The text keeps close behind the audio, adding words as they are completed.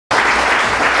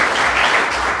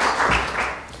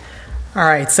All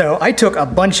right, so I took a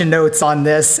bunch of notes on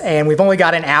this, and we've only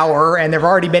got an hour, and there have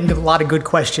already been a lot of good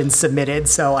questions submitted,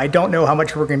 so I don't know how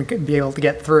much we're going to be able to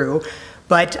get through.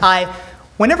 But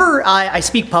whenever I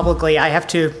speak publicly, I have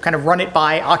to kind of run it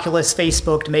by Oculus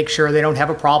Facebook to make sure they don't have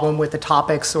a problem with the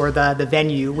topics or the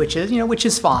venue, which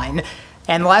is fine.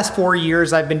 And the last 4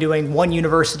 years, I've been doing one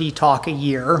university talk a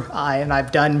year, and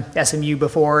I've done SMU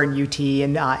before, and UT,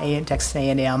 and Texas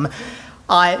A&M.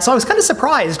 So I was kind of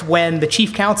surprised when the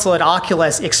chief counsel at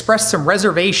Oculus expressed some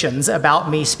reservations about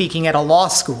me speaking at a law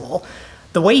school.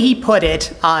 The way he put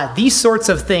it, these sorts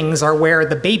of things are where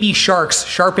the baby sharks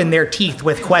sharpen their teeth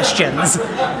with questions.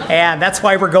 And that's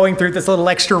why we're going through this little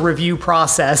extra review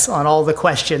process on all the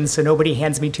questions so nobody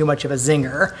hands me too much of a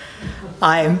zinger.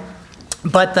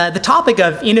 But the topic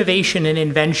of innovation and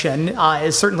invention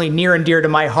is certainly near and dear to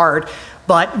my heart.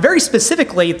 But very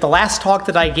specifically, the last talk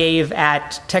that I gave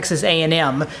at Texas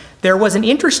A&M, there was an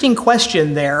interesting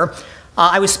question there.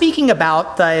 I was speaking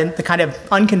about the kind of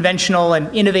unconventional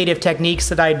and innovative techniques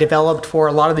that I developed for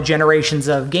a lot of the generations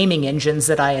of gaming engines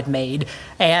that I had made.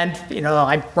 And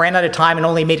I ran out of time and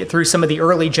only made it through some of the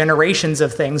early generations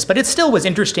of things, but it still was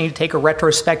interesting to take a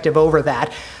retrospective over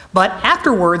that. But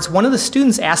afterwards, one of the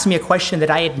students asked me a question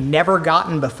that I had never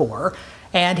gotten before.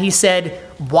 And he said,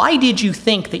 "Why did you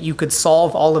think that you could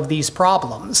solve all of these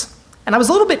problems?" And I was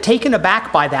a little bit taken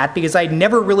aback by that because I'd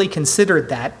never really considered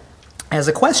that as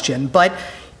a question. But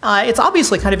it's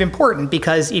obviously kind of important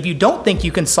because if you don't think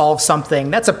you can solve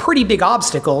something, that's a pretty big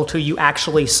obstacle to you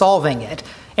actually solving it.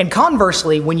 And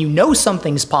conversely, when you know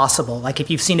something's possible, like if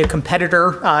you've seen a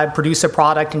competitor produce a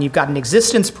product and you've got an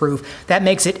existence proof, that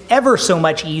makes it ever so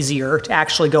much easier to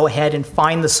actually go ahead and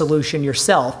find the solution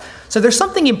yourself. So there's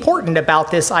something important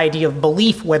about this idea of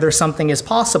belief, whether something is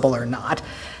possible or not.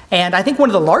 And I think one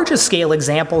of the largest scale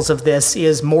examples of this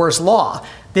is Moore's Law.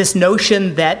 This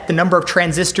notion that the number of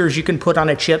transistors you can put on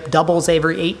a chip doubles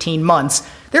every 18 months.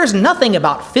 There's nothing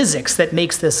about physics that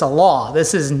makes this a law.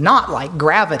 This is not like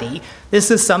gravity.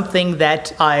 This is something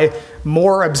that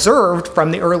Moore observed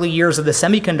from the early years of the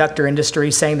semiconductor industry,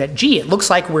 saying that, gee, it looks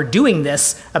like we're doing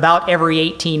this about every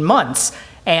 18 months.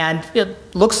 And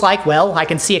it looks like, well, I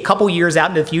can see a couple years out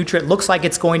into the future, it looks like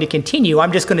it's going to continue.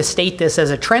 I'm just going to state this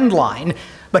as a trend line.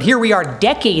 But here we are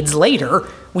decades later,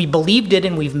 we believed it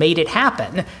and we've made it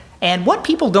happen. And what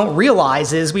people don't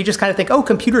realize is we just kind of think, oh,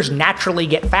 computers naturally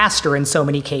get faster in so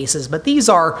many cases. But these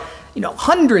are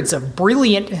hundreds of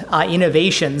brilliant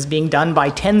innovations being done by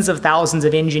tens of thousands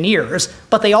of engineers,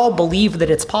 but they all believe that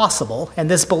it's possible. And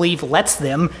this belief lets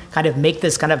them kind of make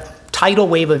this kind of tidal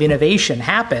wave of innovation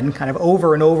happen kind of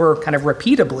over and over, kind of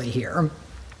repeatably here.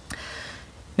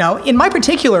 Now, in my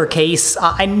particular case,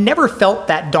 I never felt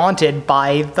that daunted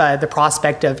by the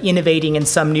prospect of innovating in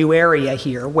some new area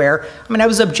here, where, I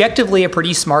was objectively a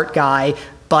pretty smart guy,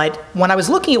 but when I was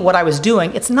looking at what I was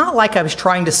doing, it's not like I was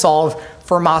trying to solve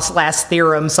Fermat's last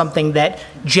theorem, something that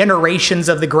generations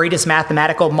of the greatest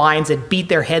mathematical minds had beat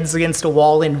their heads against a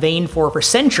wall in vain for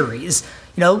centuries.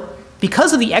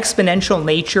 Because of the exponential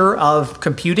nature of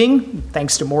computing,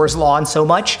 thanks to Moore's Law and so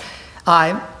much,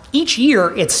 each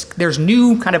year, there's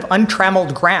new kind of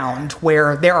untrammeled ground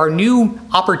where there are new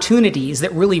opportunities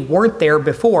that really weren't there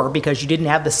before because you didn't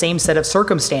have the same set of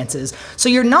circumstances. So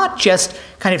you're not just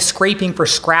kind of scraping for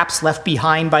scraps left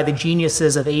behind by the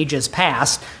geniuses of ages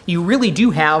past. You really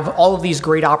do have all of these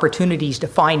great opportunities to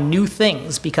find new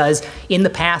things because in the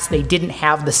past they didn't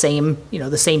have the same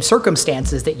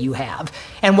circumstances that you have.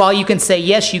 And while you can say,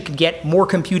 yes, you could get more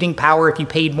computing power if you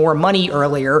paid more money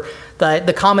earlier,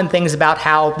 the common things about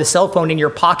how the cell phone in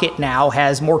your pocket now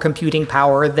has more computing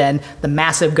power than the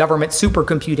massive government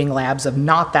supercomputing labs of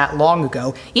not that long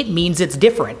ago, it means it's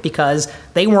different because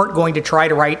they weren't going to try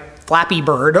to write Flappy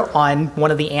Bird on one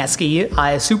of the ASCII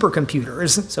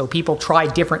supercomputers. So people try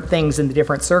different things in the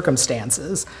different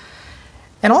circumstances.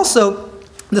 And also,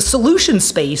 the solution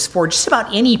space for just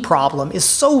about any problem is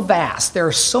so vast. There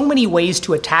are so many ways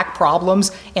to attack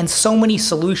problems and so many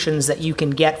solutions that you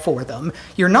can get for them.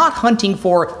 You're not hunting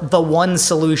for the one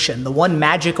solution, the one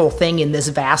magical thing in this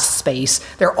vast space.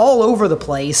 They're all over the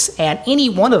place, and any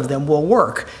one of them will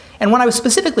work. And when I was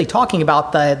specifically talking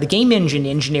about the game engine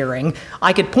engineering,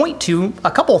 I could point to a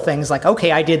couple things like,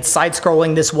 okay, I did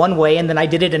side-scrolling this one way, and then I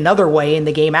did it another way in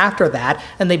the game after that,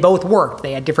 and they both worked.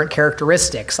 They had different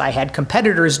characteristics. I had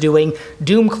competitors doing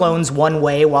Doom clones one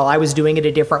way while I was doing it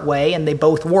a different way, and they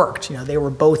both worked. They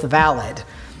were both valid.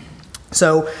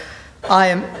 So,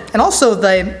 and also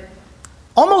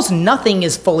almost nothing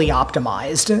is fully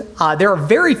optimized. There are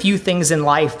very few things in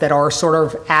life that are sort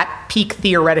of at peak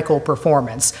theoretical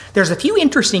performance. There's a few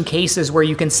interesting cases where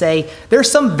you can say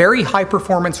there's some very high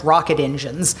performance rocket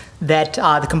engines that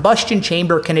the combustion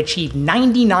chamber can achieve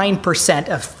 99%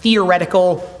 of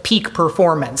theoretical peak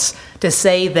performance, to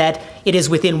say that it is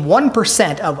within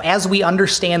 1% of, as we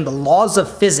understand the laws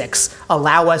of physics,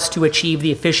 allow us to achieve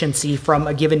the efficiency from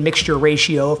a given mixture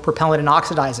ratio of propellant and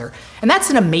oxidizer. And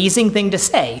that's an amazing thing to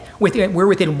say. We're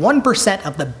within 1%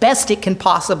 of the best it can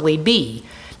possibly be.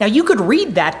 Now, you could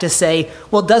read that to say,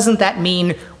 well, doesn't that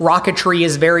mean rocketry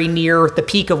is very near the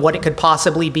peak of what it could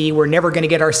possibly be? We're never going to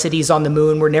get our cities on the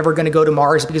moon. We're never going to go to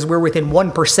Mars because we're within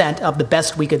 1% of the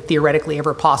best we could theoretically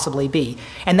ever possibly be.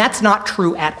 And that's not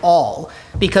true at all,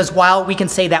 because while we can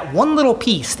say that one little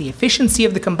piece, the efficiency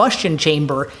of the combustion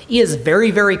chamber, is very,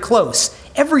 very close,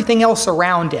 everything else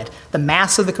around it, the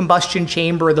mass of the combustion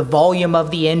chamber, the volume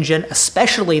of the engine,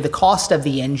 especially the cost of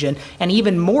the engine, and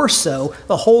even more so,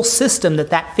 the whole system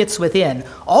that fits within,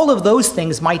 all of those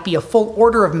things might be a full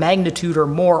order of magnitude or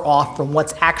more off from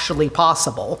what's actually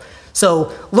possible.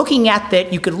 So looking at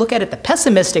that, you could look at it the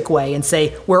pessimistic way and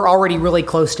say, we're already really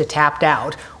close to tapped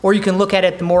out. Or you can look at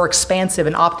it the more expansive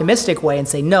and optimistic way and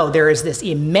say, no, there is this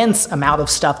immense amount of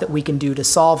stuff that we can do to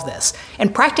solve this.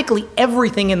 And practically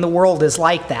everything in the world is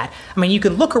like that. I mean, you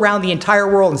could look around the entire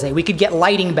world and say, we could get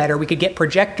lighting better, we could get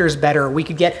projectors better, we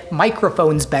could get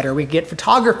microphones better, we could get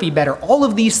photography better. All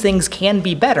of these things can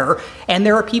be better, and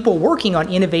there are people working on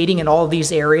innovating in all of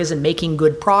these areas and making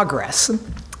good progress.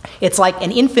 It's like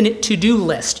an infinite to-do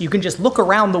list. You can just look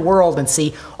around the world and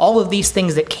see all of these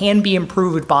things that can be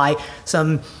improved by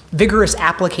some vigorous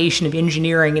application of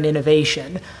engineering and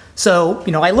innovation. So,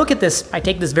 I look at this, I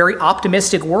take this very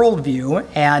optimistic worldview,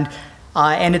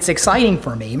 and it's exciting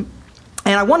for me.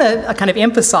 And I want to kind of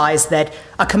emphasize that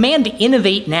a command to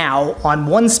innovate now on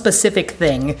one specific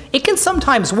thing, it can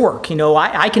sometimes work.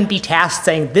 I can be tasked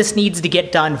saying, this needs to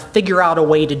get done, figure out a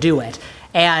way to do it.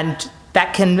 And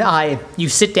that can, you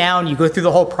sit down, you go through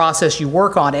the whole process, you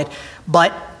work on it,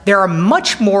 but you're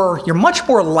much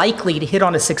more likely to hit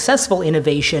on a successful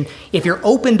innovation if you're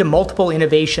open to multiple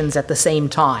innovations at the same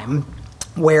time,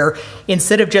 where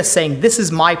instead of just saying, this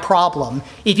is my problem,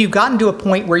 if you've gotten to a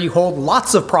point where you hold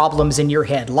lots of problems in your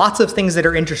head, lots of things that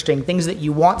are interesting, things that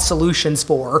you want solutions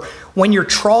for, when you're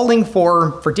trawling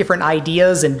for different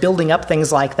ideas and building up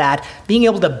things like that, being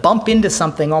able to bump into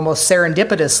something almost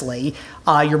serendipitously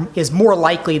is more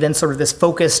likely than sort of this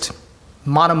focused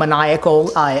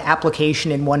monomaniacal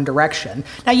application in one direction.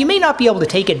 Now, you may not be able to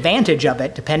take advantage of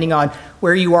it depending on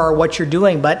where you are or what you're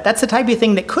doing, but that's the type of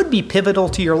thing that could be pivotal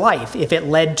to your life if it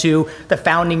led to the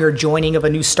founding or joining of a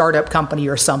new startup company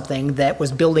or something that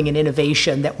was building an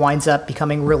innovation that winds up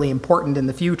becoming really important in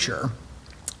the future.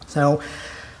 So,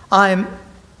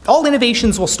 all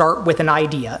innovations will start with an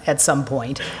idea at some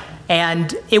point.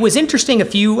 And it was interesting, a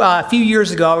few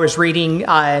years ago, I was reading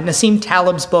Nassim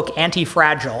Taleb's book,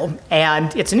 Anti-Fragile.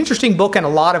 And it's an interesting book in a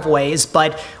lot of ways,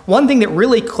 but one thing that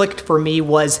really clicked for me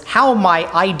was how my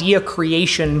idea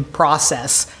creation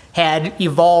process had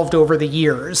evolved over the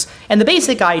years. And the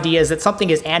basic idea is that something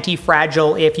is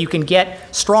anti-fragile if you can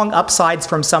get strong upsides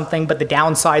from something, but the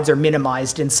downsides are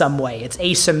minimized in some way. It's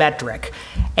asymmetric.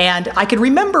 And I could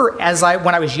remember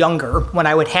when I was younger, when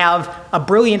I would have a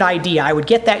brilliant idea, I would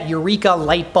get that eureka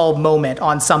light bulb moment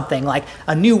on something like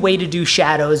a new way to do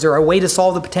shadows or a way to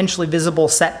solve the potentially visible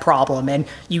set problem. And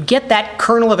you get that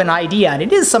kernel of an idea, and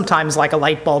it is sometimes like a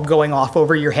light bulb going off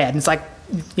over your head. And it's like,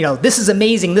 this is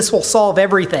amazing, this will solve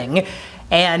everything.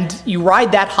 And you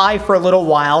ride that high for a little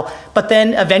while, but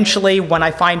then eventually when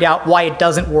I find out why it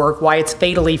doesn't work, why it's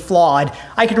fatally flawed,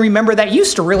 I can remember that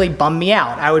used to really bum me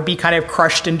out. I would be kind of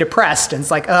crushed and depressed, and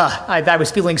it's like, I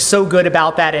was feeling so good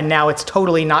about that, and now it's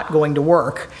totally not going to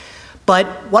work. But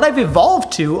what I've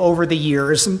evolved to over the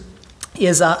years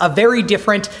is a very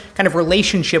different kind of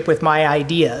relationship with my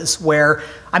ideas, where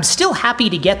I'm still happy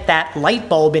to get that light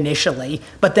bulb initially,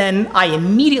 but then I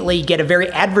immediately get a very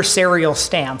adversarial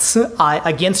stance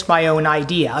against my own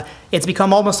idea. It's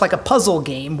become almost like a puzzle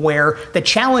game where the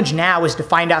challenge now is to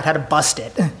find out how to bust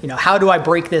it. How do I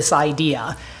break this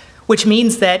idea? Which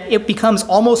means that it becomes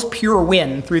almost pure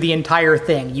win through the entire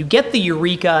thing. You get the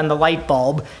eureka and the light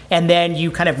bulb, and then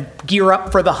you kind of gear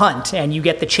up for the hunt, and you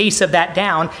get the chase of that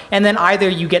down, and then either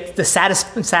you get the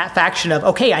satisfaction of,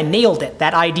 okay, I nailed it,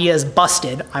 that idea is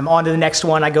busted, I'm on to the next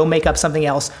one, I go make up something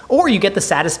else, or you get the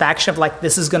satisfaction of like,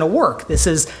 this is gonna work, this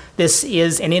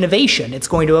is an innovation, it's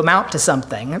going to amount to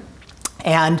something.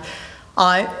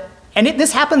 And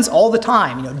this happens all the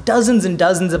time, dozens and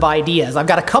dozens of ideas. I've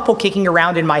got a couple kicking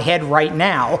around in my head right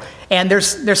now, And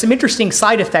there's some interesting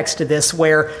side effects to this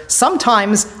where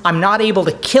sometimes I'm not able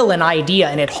to kill an idea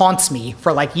and it haunts me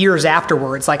for like years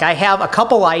afterwards. Like I have a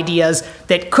couple ideas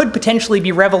that could potentially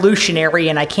be revolutionary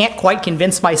and I can't quite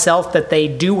convince myself that they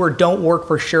do or don't work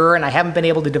for sure, and I haven't been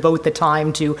able to devote the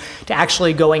time to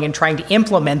actually going and trying to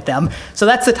implement them. So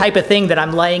that's the type of thing that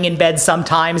I'm laying in bed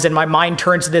sometimes and my mind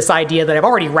turns to this idea that I've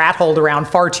already rat-holed around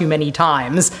far too many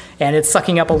times, and it's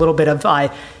sucking up a little bit of a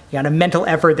mental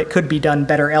effort that could be done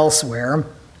better elsewhere.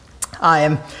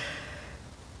 A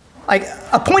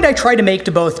point I try to make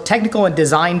to both technical and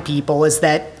design people is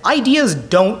that ideas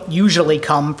don't usually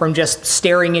come from just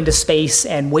staring into space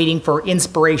and waiting for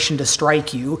inspiration to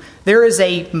strike you. There is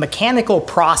a mechanical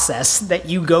process that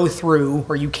you go through,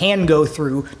 or you can go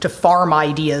through, to farm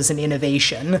ideas and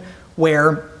innovation,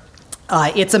 where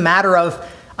it's a matter of,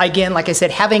 again, like I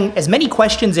said, having as many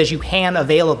questions as you can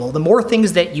available. The more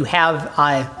things that you have,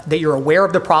 that you're aware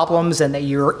of the problems and that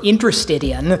you're interested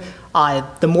in,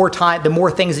 the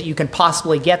more things that you can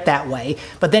possibly get that way.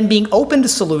 But then being open to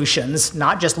solutions,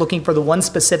 not just looking for the one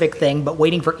specific thing, but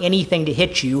waiting for anything to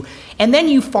hit you. And then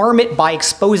you farm it by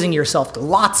exposing yourself to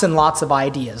lots and lots of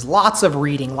ideas, lots of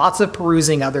reading, lots of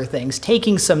perusing other things,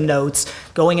 taking some notes,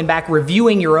 going and back,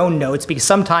 reviewing your own notes, because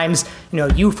sometimes,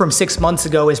 you from 6 months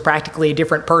ago is practically a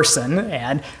different person.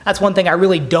 And that's one thing I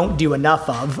really don't do enough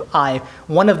of.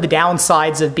 One of the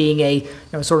downsides of being a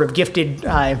sort of gifted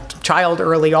child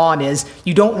early on is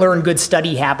you don't learn good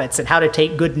study habits and how to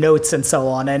take good notes and so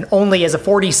on. And only as a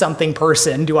 40-something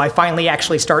person do I finally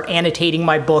actually start annotating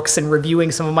my books and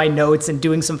reviewing some of my notes and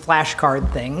doing some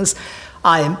flashcard things.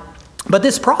 But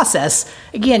this process,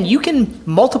 again, you can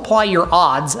multiply your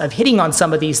odds of hitting on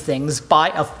some of these things by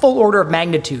a full order of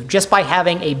magnitude just by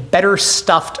having a better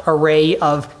stuffed array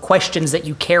of questions that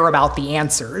you care about the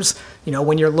answers,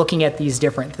 when you're looking at these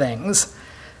different things.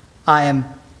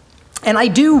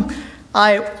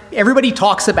 Everybody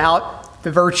talks about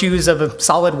the virtues of a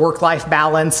solid work-life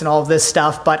balance and all of this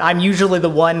stuff, but I'm usually the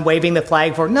one waving the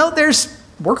flag for, no,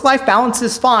 work-life balance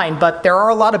is fine, but there are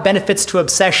a lot of benefits to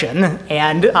obsession.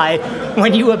 And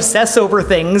when you obsess over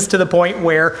things to the point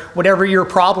where whatever your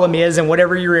problem is and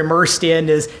whatever you're immersed in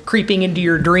is creeping into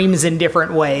your dreams in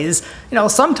different ways,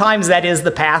 sometimes that is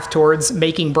the path towards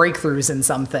making breakthroughs in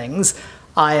some things.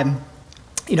 There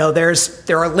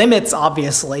are limits,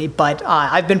 obviously, but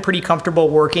I've been pretty comfortable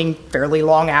working fairly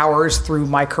long hours through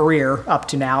my career up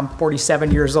to now. I'm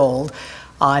 47 years old,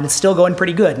 and it's still going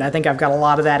pretty good, and I think I've got a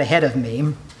lot of that ahead of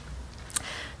me.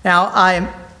 Now,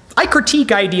 I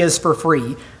critique ideas for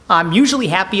free. I'm usually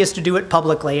happiest to do it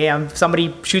publicly. If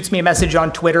somebody shoots me a message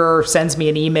on Twitter or sends me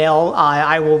an email,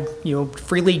 I will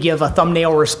freely give a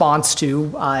thumbnail response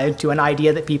to an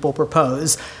idea that people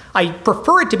propose. I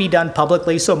prefer it to be done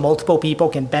publicly so multiple people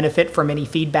can benefit from any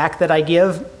feedback that I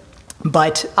give,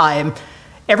 but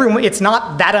it's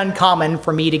not that uncommon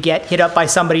for me to get hit up by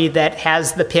somebody that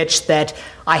has the pitch that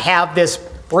I have this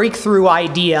breakthrough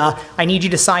idea, I need you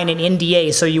to sign an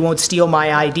NDA so you won't steal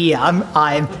my idea.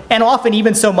 And often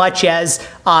even so much as,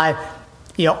 I'll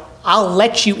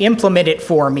let you implement it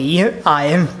for me.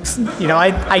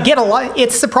 I get a lot.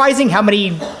 It's surprising how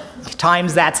many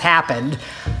times that's happened.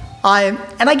 And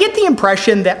I get the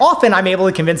impression that often I'm able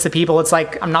to convince the people, it's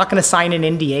like, I'm not going to sign an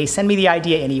NDA, send me the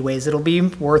idea anyways, it'll be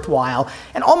worthwhile.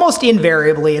 And almost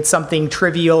invariably, it's something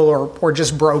trivial or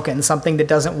just broken, something that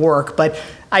doesn't work. But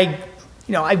I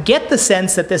get the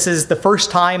sense that this is the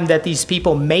first time that these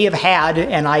people may have had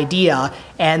an idea,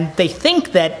 and they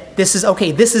think that this is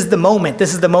the moment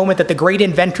that the great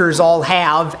inventors all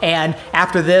have, and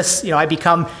after this,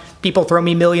 people throw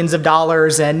me millions of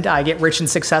dollars and I get rich and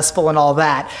successful and all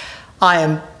that.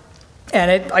 I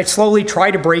slowly try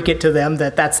to break it to them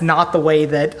that that's not the way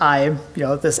that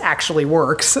this actually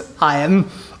works. And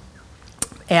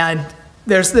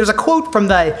there's a quote from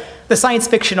the science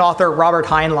fiction author Robert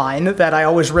Heinlein that I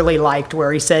always really liked,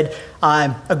 where he said,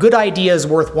 a good idea is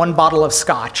worth one bottle of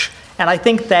scotch. And I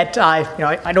think that,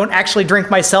 I don't actually drink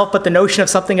myself, but the notion of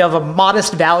something of a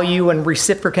modest value and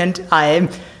reciprocant,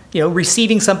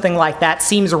 receiving something like that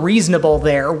seems reasonable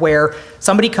there, where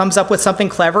somebody comes up with something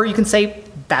clever, you can say,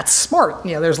 that's smart.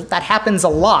 That happens a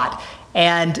lot.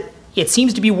 And it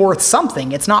seems to be worth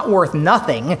something. It's not worth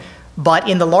nothing. But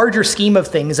in the larger scheme of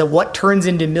things, of what turns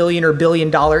into million or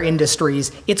billion-dollar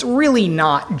industries, it's really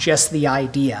not just the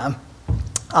idea.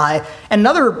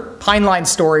 Another Heinlein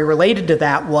story related to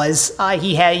that was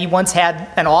he once had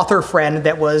an author friend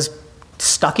that was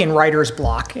stuck in writer's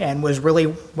block and was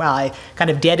really kind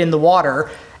of dead in the water.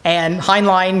 And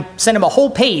Heinlein sent him a whole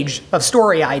page of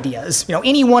story ideas,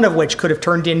 any one of which could have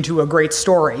turned into a great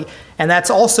story. And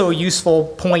that's also a useful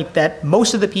point, that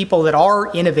most of the people that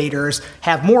are innovators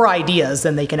have more ideas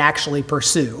than they can actually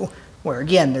pursue. Where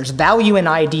again, there's value in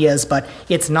ideas, but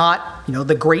it's not,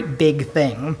 the great big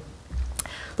thing.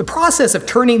 The process of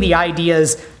turning the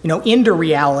ideas, into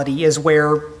reality is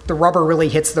where the rubber really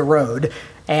hits the road.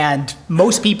 And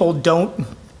most people don't.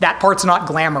 That part's not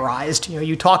glamorized.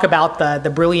 You talk about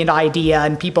the brilliant idea,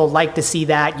 and people like to see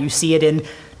that. You see it in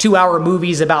 2-hour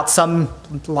movies about some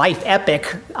life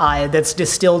epic that's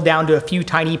distilled down to a few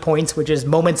tiny points, which is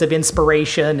moments of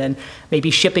inspiration and maybe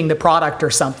shipping the product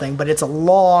or something. But it's a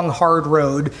long, hard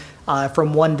road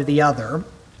from one to the other.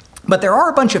 But there are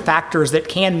a bunch of factors that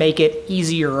can make it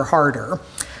easier or harder.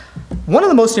 One of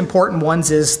the most important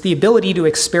ones is the ability to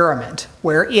experiment,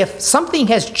 where if something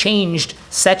has changed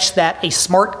such that a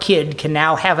smart kid can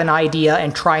now have an idea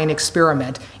and try an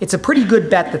experiment, it's a pretty good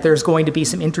bet that there's going to be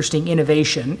some interesting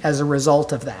innovation as a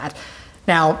result of that.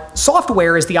 Now,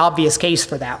 software is the obvious case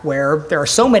for that, where there are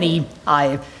so many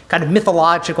kind of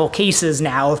mythological cases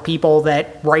now of people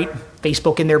that write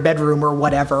Facebook in their bedroom or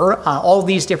whatever, all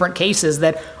these different cases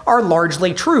that are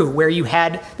largely true, where you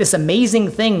had this amazing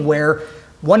thing where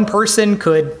one person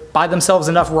could buy themselves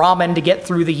enough ramen to get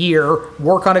through the year,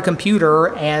 work on a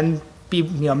computer, and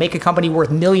make a company worth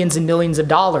millions and millions of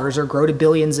dollars or grow to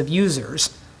billions of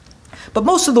users. But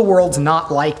most of the world's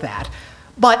not like that.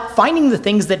 But finding the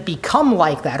things that become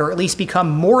like that, or at least become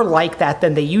more like that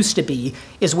than they used to be,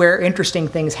 is where interesting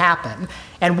things happen.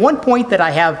 And one point that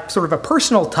I have sort of a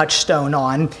personal touchstone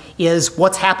on is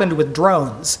what's happened with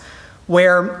drones,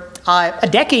 where a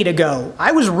decade ago,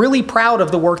 I was really proud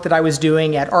of the work that I was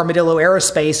doing at Armadillo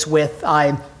Aerospace with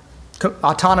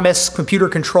autonomous,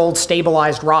 computer-controlled,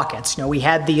 stabilized rockets. We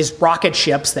had these rocket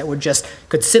ships that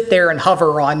could sit there and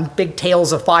hover on big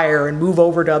tails of fire and move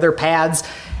over to other pads.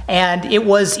 And it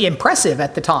was impressive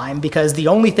at the time, because the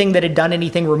only thing that had done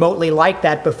anything remotely like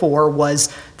that before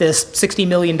was this $60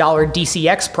 million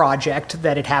DCX project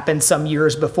that had happened some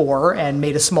years before and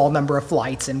made a small number of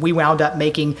flights. And we wound up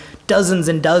making dozens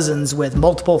and dozens with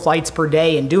multiple flights per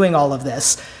day and doing all of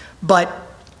this. But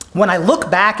when I look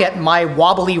back at my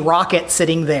wobbly rocket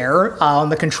sitting there on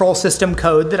the control system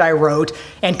code that I wrote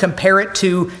and compare it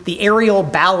to the aerial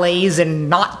ballets and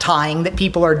knot tying that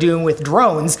people are doing with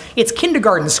drones, it's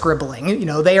kindergarten scribbling.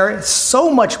 They are so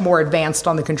much more advanced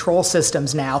on the control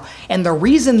systems now. And the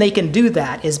reason they can do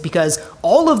that is because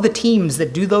all of the teams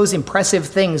that do those impressive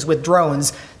things with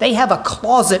drones, they have a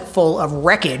closet full of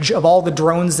wreckage of all the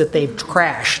drones that they've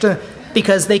crashed,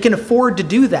 because they can afford to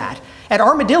do that. At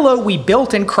Armadillo, we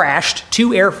built and crashed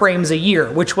 2 airframes a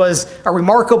year, which was a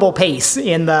remarkable pace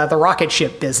in the rocket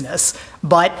ship business.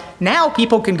 But now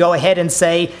people can go ahead and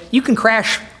say, you can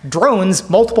crash drones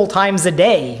multiple times a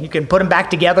day. You can put them back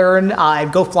together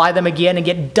and go fly them again and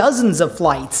get dozens of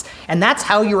flights. And that's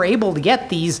how you're able to get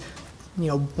these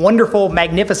wonderful,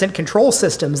 magnificent control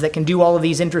systems that can do all of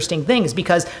these interesting things,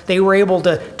 because they were able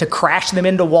to crash them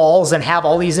into walls and have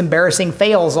all these embarrassing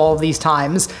fails all of these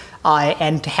times,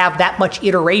 and to have that much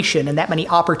iteration and that many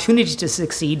opportunities to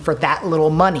succeed for that little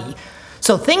money.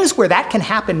 So things where that can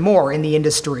happen more in the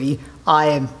industry,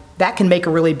 that can make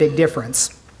a really big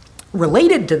difference.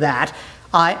 Related to that,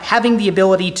 having the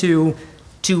ability to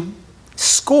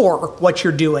score what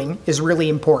you're doing is really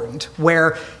important,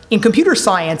 where in computer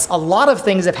science, a lot of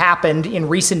things have happened in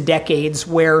recent decades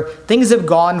where things have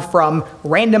gone from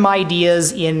random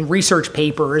ideas in research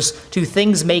papers to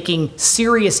things making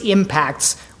serious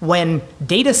impacts when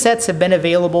data sets have been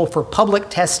available for public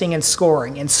testing and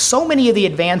scoring. And so many of the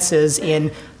advances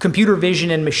in computer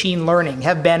vision and machine learning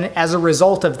have been as a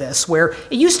result of this, where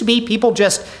it used to be people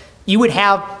you would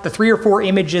have the 3 or 4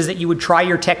 images that you would try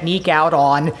your technique out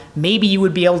on. Maybe you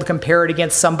would be able to compare it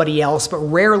against somebody else, but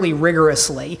rarely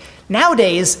rigorously.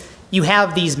 Nowadays, you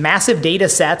have these massive data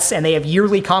sets and they have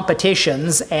yearly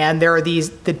competitions, and there are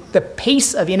the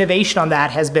pace of innovation on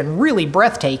that has been really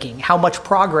breathtaking, how much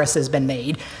progress has been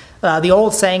made. The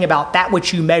old saying about that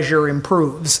which you measure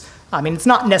improves. I mean, it's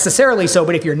not necessarily so,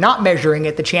 but if you're not measuring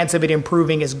it, the chance of it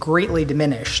improving is greatly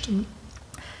diminished.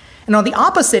 And on the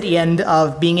opposite end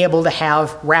of being able to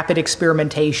have rapid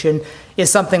experimentation is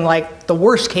something like, the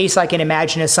worst case I can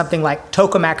imagine is something like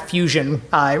tokamak fusion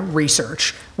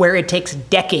research, where it takes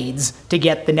decades to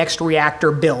get the next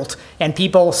reactor built, and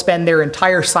people spend their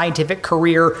entire scientific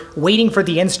career waiting for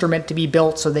the instrument to be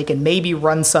built so they can maybe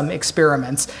run some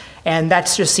experiments. And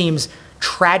that just seems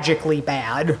tragically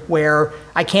bad, where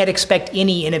I can't expect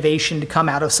any innovation to come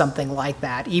out of something like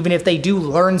that. Even if they do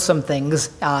learn some things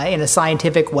in a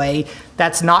scientific way,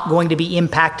 that's not going to be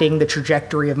impacting the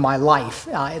trajectory of my life.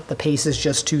 The pace is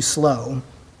just too slow.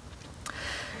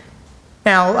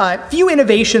 Now, few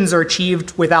innovations are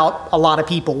achieved without a lot of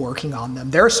people working on them.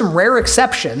 There are some rare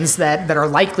exceptions that are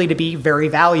likely to be very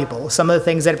valuable. Some of the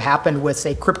things that have happened with,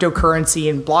 say, cryptocurrency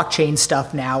and blockchain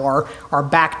stuff now are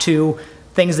back to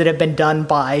things that have been done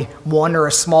by one or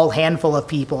a small handful of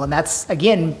people, and that's,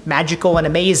 again, magical and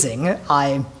amazing.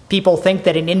 People think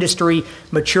that an industry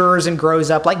matures and grows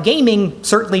up. Like gaming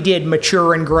certainly did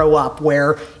mature and grow up,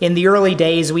 where in the early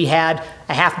days we had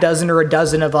a half dozen or a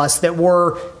dozen of us that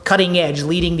were cutting edge,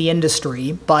 leading the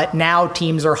industry. But now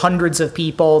teams are hundreds of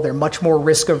people. They're much more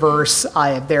risk averse.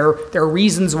 There are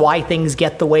reasons why things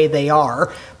get the way they are.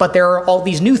 But there are all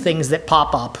these new things that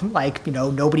pop up. Like,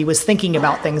 nobody was thinking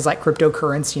about things like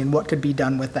cryptocurrency and what could be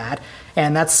done with that.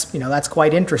 And that's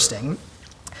quite interesting.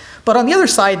 But on the other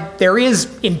side, there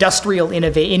is industrial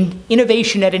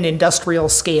innovation at an industrial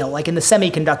scale, like in the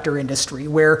semiconductor industry,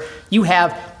 where you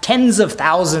have tens of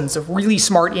thousands of really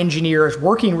smart engineers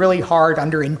working really hard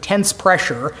under intense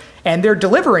pressure, and they're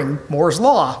delivering Moore's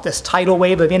Law, this tidal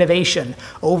wave of innovation,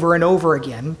 over and over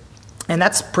again. And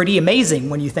that's pretty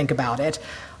amazing when you think about it.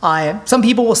 Some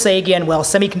people will say again, well,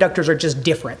 semiconductors are just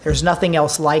different. There's nothing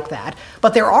else like that.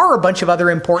 But there are a bunch of other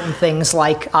important things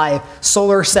like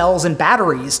solar cells and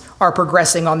batteries are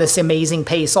progressing on this amazing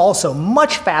pace also,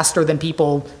 much faster than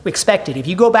people expected. If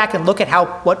you go back and look at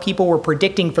what people were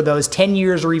predicting for those 10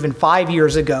 years or even 5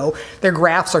 years ago, their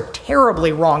graphs are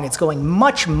terribly wrong. It's going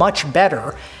much, much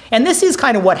better. And this is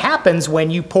kind of what happens when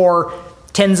you pour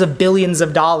tens of billions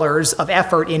of dollars of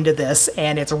effort into this,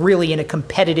 and it's really in a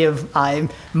competitive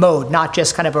mode, not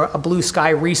just kind of a blue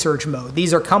sky research mode.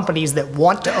 These are companies that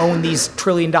want to own these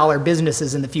trillion-dollar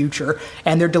businesses in the future,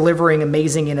 and they're delivering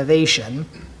amazing innovation.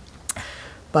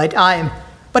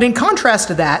 But in contrast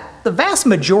to that, the vast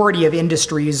majority of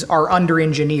industries are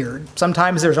under-engineered.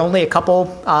 Sometimes there's only a couple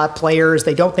players.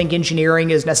 They don't think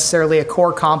engineering is necessarily a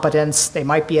core competence. They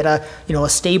might be at a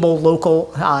stable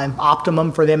local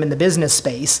optimum for them in the business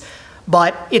space.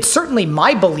 But it's certainly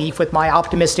my belief with my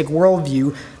optimistic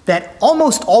worldview that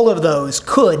almost all of those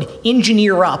could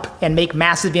engineer up and make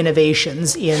massive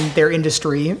innovations in their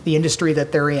industry, the industry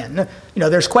that they're in.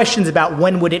 There's questions about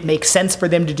when would it make sense for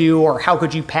them to do, or how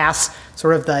could you pass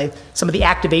sort of some of the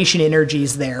activation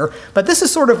energies there. But this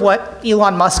is sort of what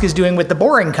Elon Musk is doing with the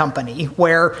Boring Company,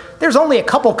 where there's only a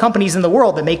couple companies in the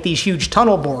world that make these huge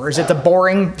tunnel borers. It's a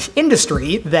boring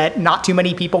industry that not too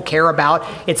many people care about.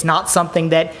 It's not something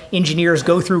that engineers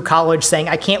go through college saying,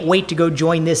 I can't wait to go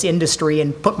join this industry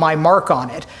and put my mark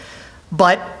on it.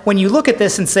 But when you look at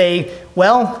this and say,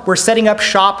 well, we're setting up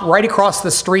shop right across the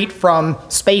street from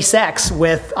SpaceX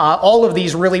with all of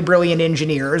these really brilliant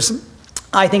engineers,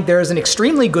 I think there is an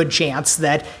extremely good chance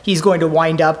that he's going to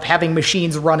wind up having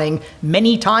machines running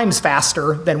many times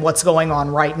faster than what's going on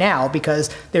right now, because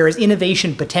there is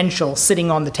innovation potential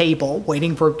sitting on the table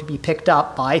waiting for it to be picked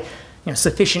up by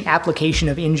sufficient application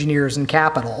of engineers and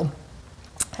capital.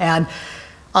 And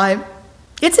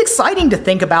it's exciting to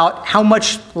think about how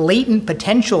much latent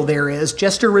potential there is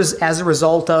just as a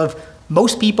result of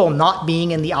most people not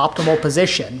being in the optimal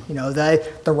position.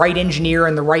 The right engineer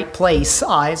in the right place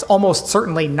is almost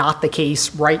certainly not the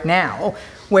case right now,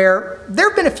 where there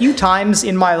have been a few times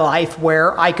in my life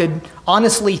where I could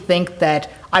honestly think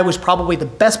that I was probably the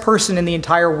best person in the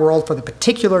entire world for the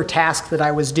particular task that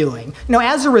I was doing.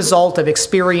 As a result of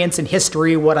experience and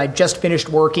history, what I just finished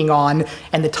working on,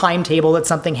 and the timetable that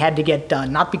something had to get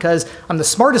done. Not because I'm the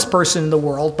smartest person in the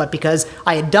world, but because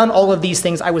I had done all of these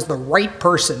things, I was the right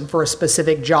person for a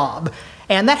specific job.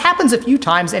 And that happens a few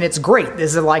times, and it's great.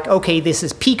 This is like, okay, this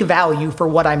is peak value for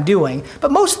what I'm doing. But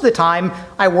most of the time,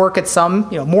 I work at some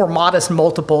more modest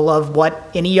multiple of what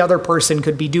any other person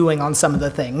could be doing on some of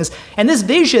the things. And this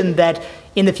vision that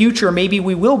in the future, maybe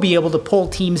we will be able to pull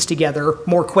teams together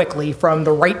more quickly from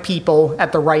the right people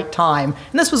at the right time.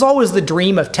 And this was always the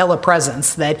dream of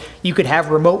telepresence, that you could have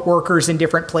remote workers in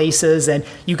different places, and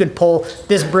you could pull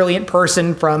this brilliant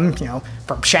person from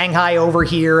Shanghai over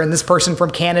here, and this person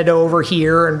from Canada over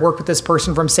here, and work with this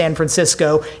person from San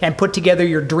Francisco, and put together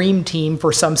your dream team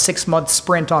for some 6-month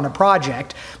sprint on a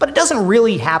project. But it doesn't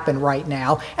really happen right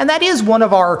now. And that is one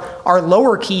of our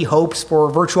lower key hopes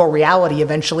for virtual reality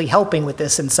eventually helping with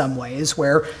this in some ways,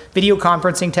 where video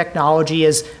conferencing technology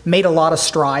has made a lot of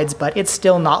strides, but it's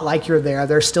still not like you're there.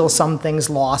 There's still some things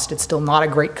lost. It's still not a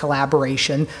great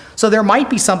collaboration. So there might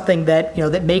be something that,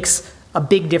 that makes a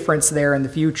big difference there in the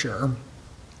future.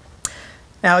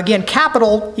 Now, again,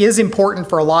 capital is important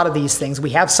for a lot of these things. We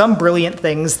have some brilliant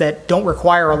things that don't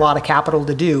require a lot of capital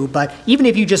to do, but even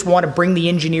if you just want to bring the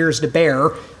engineers to bear,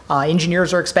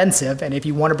 engineers are expensive, and if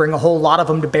you want to bring a whole lot of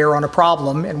them to bear on a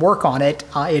problem and work on it,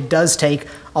 it does take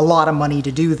a lot of money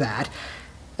to do that.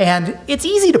 And it's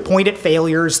easy to point at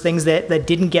failures, things that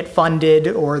didn't get funded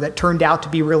or that turned out to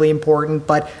be really important,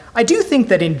 but I do think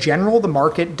that in general the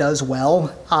market does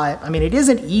well. I mean, it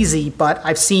isn't easy, but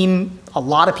I've seen a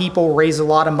lot of people raise a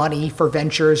lot of money for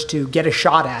ventures to get a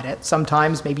shot at it.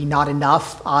 Sometimes maybe not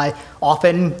enough.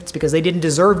 Often it's because they didn't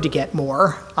deserve to get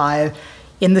more.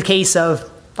 In the case of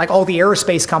like all the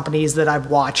aerospace companies that I've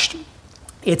watched,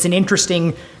 it's an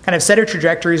interesting kind of set of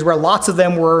trajectories where lots of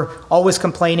them were always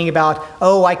complaining about,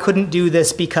 oh, I couldn't do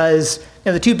this because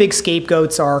the two big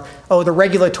scapegoats are, oh, the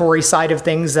regulatory side of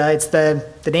things, it's the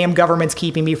damn government's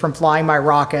keeping me from flying my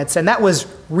rockets. And that was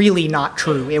really not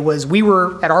true. It was, we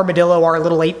were at Armadillo, our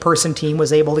little 8-person team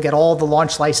was able to get all the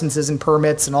launch licenses and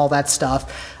permits and all that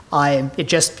stuff.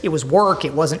 It was work,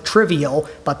 it wasn't trivial,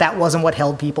 but that wasn't what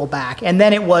held people back. And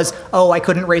then it was, oh, I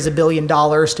couldn't raise $1 billion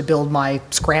to build my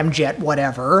scramjet,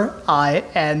 whatever.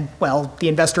 And well, the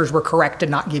investors were correct to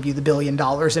not give you the $1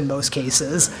 billion in most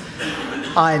cases.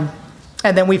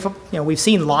 And then we've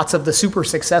seen lots of the super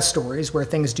success stories where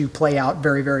things do play out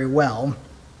very, very well.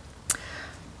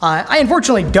 I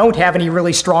unfortunately don't have any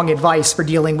really strong advice for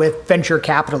dealing with venture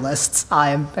capitalists.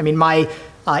 I mean, my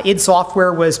id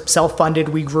Software was self-funded.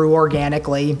 We grew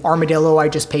organically. Armadillo I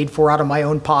just paid for out of my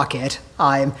own pocket.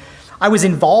 I was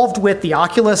involved with the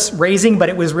Oculus raising, but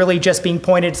it was really just being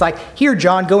pointed. It's like, here,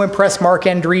 John, go impress Mark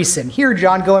Andreessen. Here,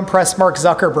 John, go impress Mark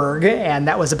Zuckerberg. And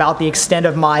that was about the extent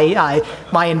of my,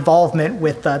 my involvement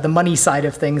with the money side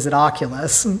of things at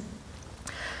Oculus.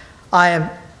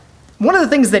 One of the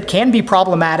things that can be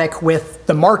problematic with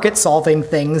the market solving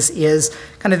things is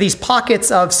kind of these pockets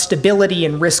of stability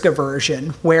and risk aversion,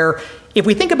 where if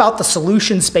we think about the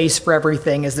solution space for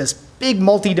everything as this big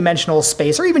multidimensional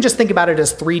space, or even just think about it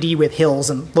as 3D with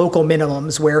hills and local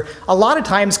minimums, where a lot of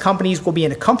times companies will be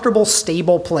in a comfortable,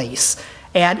 stable place.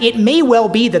 And it may well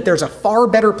be that there's a far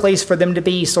better place for them to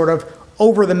be sort of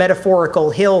over the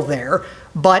metaphorical hill there.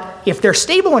 But if they're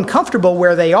stable and comfortable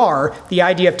where they are, the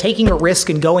idea of taking a risk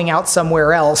and going out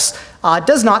somewhere else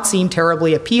does not seem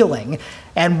terribly appealing.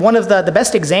 And one of the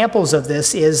best examples of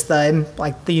this is the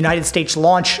United States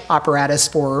launch apparatus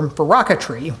for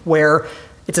rocketry, where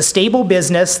it's a stable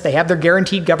business. They have their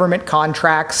guaranteed government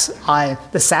contracts.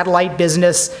 The satellite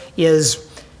business is,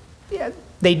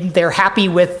 they're happy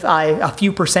with a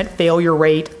few percent failure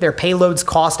rate. Their payloads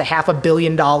cost $500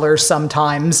 million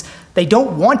sometimes. They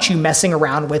don't want you messing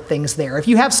around with things there. If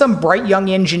you have some bright young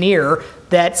engineer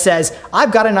that says,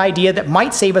 I've got an idea that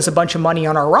might save us a bunch of money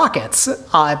on our rockets,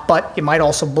 but it might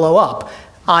also blow up.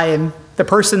 The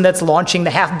person that's launching the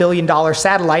 $500 million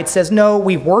satellite says, no,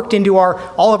 we've worked into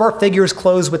all of our figures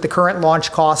close with the current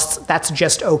launch costs. That's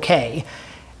just okay.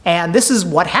 And this is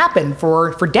what happened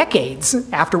for decades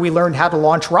after we learned how to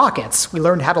launch rockets. We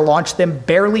learned how to launch them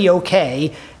barely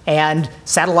okay, and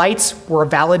satellites were a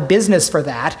valid business for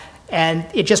that. And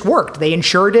it just worked. They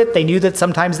insured it. They knew that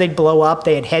sometimes they'd blow up.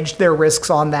 They had hedged their risks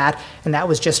on that, and that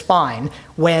was just fine.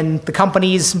 When the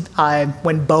companies,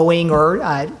 when Boeing or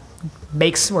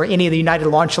any of the United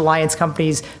Launch Alliance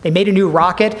companies, they made a new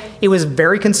rocket, it was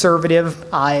very conservative.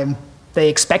 They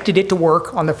expected it to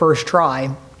work on the first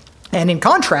try. And in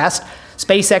contrast,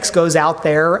 SpaceX goes out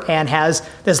there and has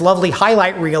this lovely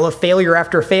highlight reel of failure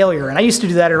after failure. And I used to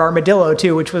do that at Armadillo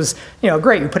too, which was,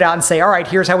 great. You put out and say, all right,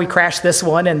 here's how we crashed this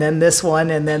one, and then this one,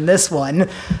 and then this one.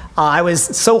 I was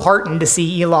so heartened to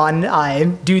see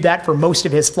Elon do that for most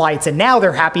of his flights. And now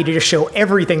they're happy to just show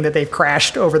everything that they've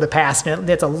crashed over the past. And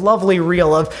it's a lovely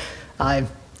reel of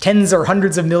tens or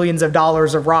hundreds of millions of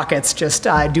dollars of rockets just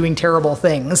doing terrible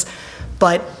things.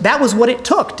 But that was what it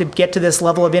took to get to this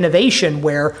level of innovation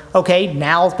where, okay,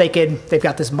 now they've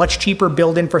got this much cheaper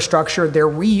build infrastructure. They're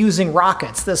reusing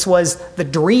rockets. This was the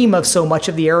dream of so much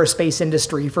of the aerospace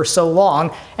industry for so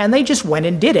long, and they just went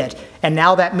and did it. And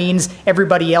now that means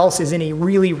everybody else is in a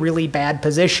really, really bad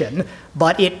position.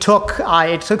 But it took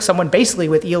someone basically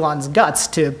with Elon's guts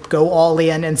to go all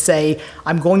in and say,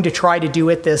 I'm going to try to do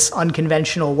it this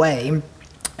unconventional way.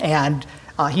 And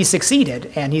he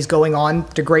succeeded, and he's going on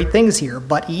to great things here,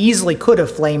 but he easily could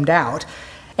have flamed out.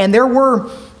 And there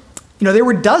were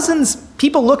dozens,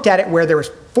 people looked at it where there was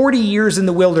 40 years in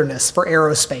the wilderness for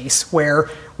aerospace, where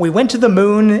we went to the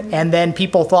moon, and then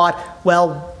people thought,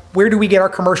 well, where do we get our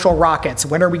commercial rockets?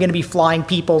 When are we going to be flying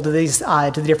people to these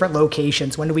to the different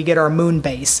locations? When do we get our moon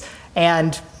base?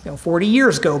 And 40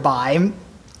 years go by.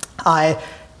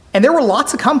 And there were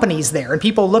lots of companies there, and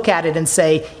people look at it and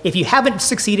say, if you haven't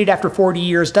succeeded after 40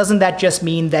 years, doesn't that just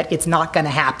mean that it's not going to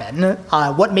happen?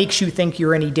 What makes you think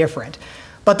you're any different?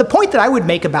 But the point that I would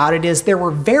make about it is there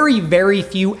were very, very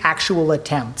few actual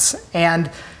attempts. And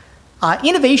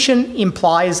innovation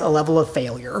implies a level of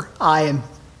failure.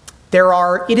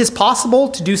 It is possible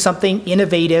to do something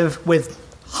innovative with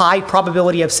high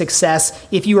probability of success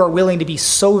if you are willing to be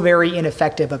so very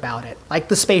ineffective about it. Like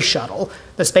the space shuttle.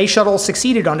 The space shuttle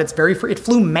succeeded on it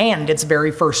flew manned its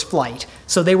very first flight.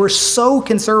 So they were so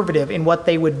conservative in what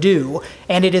they would do,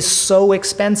 and it is so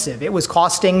expensive. It was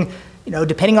costing,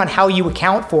 depending on how you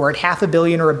account for it, $500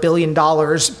 million or $1 billion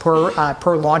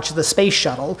per launch of the space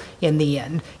shuttle in the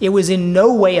end. It was in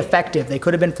no way effective. They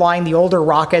could have been flying the older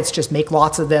rockets, just make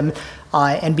lots of them,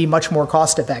 and be much more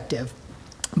cost effective.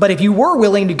 But if you were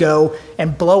willing to go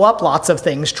and blow up lots of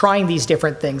things, trying these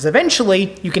different things,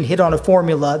 eventually you can hit on a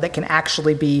formula that can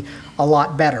actually be a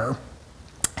lot better.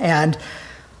 And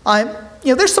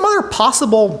there's some other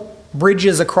possible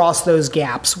bridges across those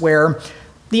gaps where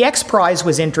the X Prize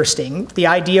was interesting. The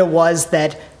idea was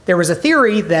that there was a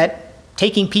theory that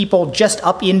taking people just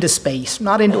up into space,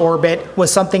 not into orbit,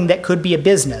 was something that could be a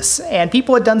business. And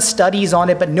people had done studies on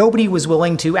it, but nobody was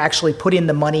willing to actually put in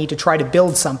the money to try to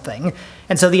build something.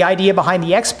 And so the idea behind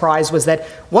the X Prize was that,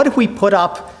 what if we put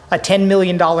up a $10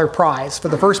 million prize for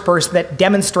the first person that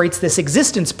demonstrates this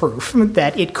existence proof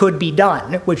that it could be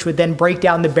done, which would then break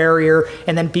down the barrier,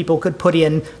 and then people could put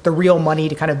in the real money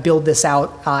to kind of build this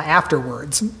out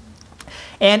afterwards.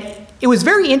 And it was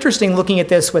very interesting looking at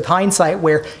this with hindsight,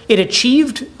 where it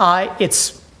achieved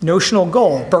its notional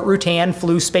goal. Burt Rutan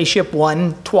flew Spaceship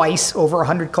One twice over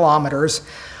 100 kilometers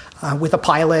with a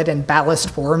pilot and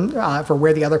ballast for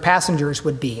where the other passengers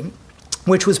would be,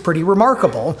 which was pretty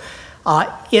remarkable.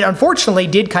 It unfortunately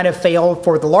did kind of fail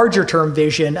for the larger term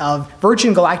vision of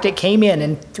Virgin Galactic came in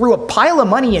and threw a pile of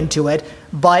money into it,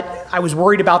 but I was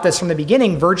worried about this from the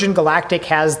beginning. Virgin Galactic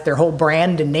has their whole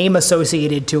brand and name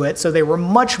associated to it, so they were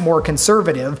much more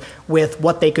conservative with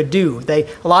what they could do. A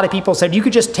lot of people said, you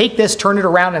could just take this, turn it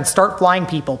around, and start flying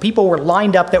people. People were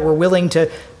lined up that were willing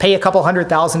to pay a couple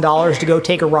 $100,000 to go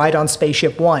take a ride on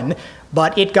Spaceship One.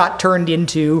 But it got turned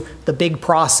into the big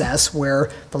process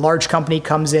where the large company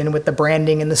comes in with the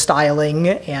branding and the styling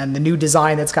and the new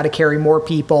design that's got to carry more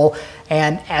people.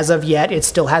 And as of yet, it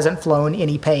still hasn't flown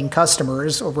any paying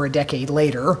customers over a decade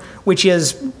later, which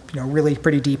is really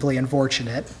pretty deeply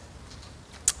unfortunate.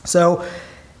 So,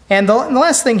 and the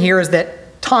last thing here is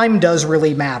that time does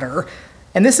really matter.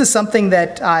 And this is something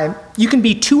that you can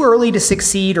be too early to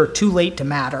succeed or too late to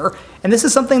matter. And this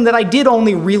is something that I did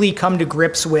only really come to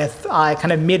grips with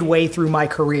kind of midway through my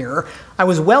career. I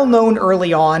was well known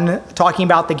early on, talking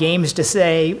about the games, to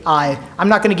say, I'm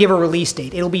not going to give a release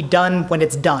date. It'll be done when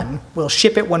it's done. We'll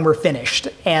ship it when we're finished.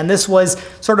 And this was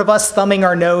sort of us thumbing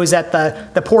our nose at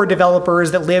the poor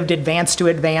developers that lived advance to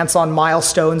advance on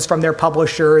milestones from their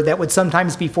publisher that would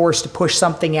sometimes be forced to push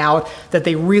something out that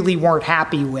they really weren't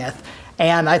happy with.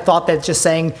 And I thought that just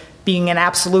saying, being an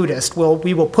absolutist,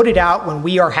 we will put it out when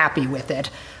we are happy with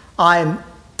it. I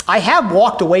have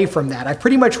walked away from that. I've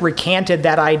pretty much recanted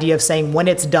that idea of saying when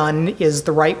it's done is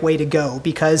the right way to go,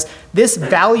 because this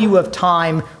value of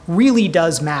time really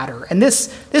does matter. And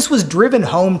this was driven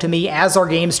home to me as our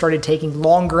games started taking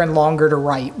longer and longer to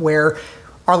write, where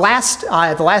the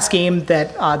last game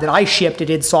that I shipped at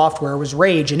id Software was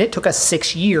Rage, and it took us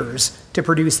 6 years to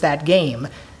produce that game.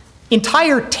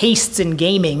 Entire tastes in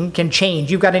gaming can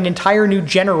change. You've got an entire new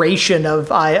generation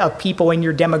of people in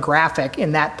your demographic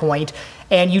in that point,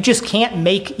 and you just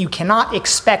you cannot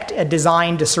expect a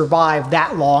design to survive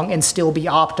that long and still be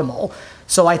optimal.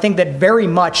 So I think that very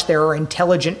much there are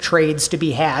intelligent trades to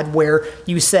be had where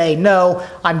you say, no,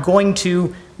 I'm going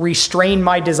to restrain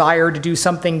my desire to do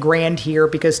something grand here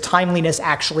because timeliness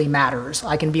actually matters.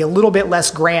 I can be a little bit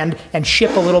less grand and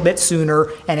ship a little bit sooner,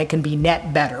 and it can be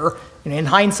net better. And in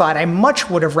hindsight, I much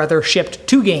would have rather shipped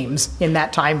 2 games in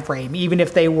that time frame, even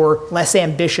if they were less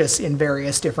ambitious in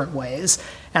various different ways.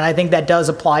 And I think that does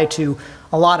apply to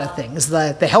a lot of things.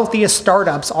 The healthiest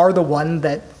startups are the ones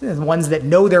that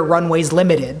know their runway's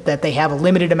limited, that they have a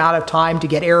limited amount of time to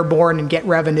get airborne and get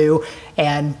revenue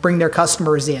and bring their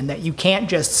customers in, that you can't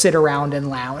just sit around and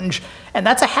lounge. And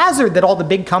that's a hazard that all the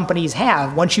big companies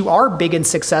have. Once you are big and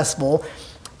successful,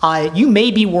 you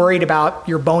may be worried about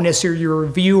your bonus or your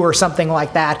review or something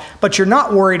like that, but you're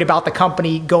not worried about the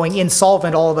company going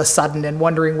insolvent all of a sudden and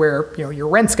wondering where your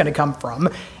rent's going to come from.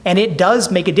 And it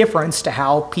does make a difference to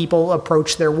how people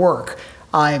approach their work.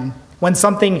 When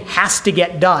something has to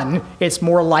get done, it's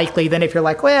more likely than if you're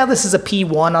like, well, this is a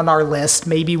P1 on our list,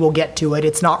 maybe we'll get to it.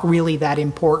 It's not really that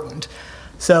important.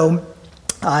 So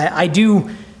I do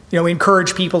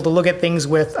encourage people to look at things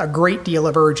with a great deal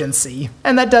of urgency.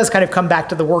 And that does kind of come back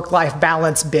to the work-life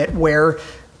balance bit, where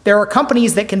there are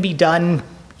companies that can be done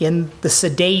in the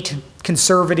sedate,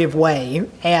 conservative way,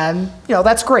 and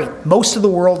that's great. Most of the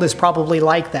world is probably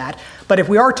like that. But if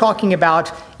we are talking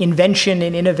about invention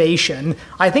and innovation,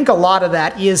 I think a lot of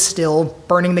that is still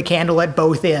burning the candle at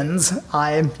both ends,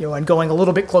 and going a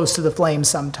little bit close to the flame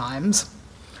sometimes.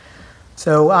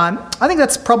 So I think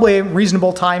that's probably a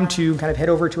reasonable time to kind of head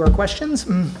over to our questions.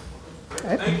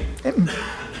 Okay.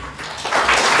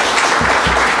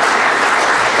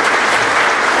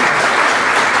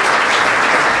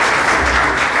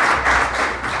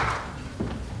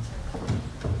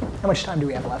 How much time do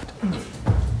we have left?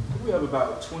 We have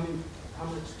about 20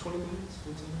 minutes, 15 minutes?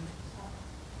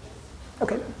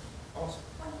 Okay. Awesome.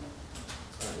 All right,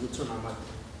 let me turn my mic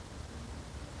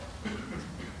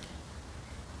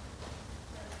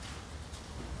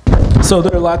on. So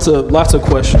there are lots of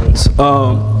questions.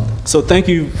 So thank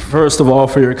you, first of all,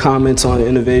 for your comments on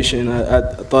innovation. I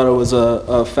thought it was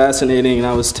fascinating, and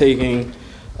I was taking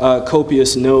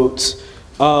copious notes.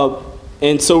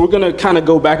 And so we're going to kind of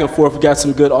go back and forth. We've got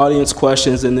some good audience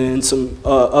questions and then some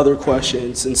other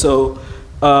questions. And so,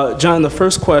 John, the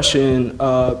first question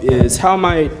is, how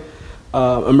might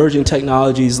emerging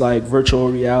technologies like virtual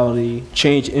reality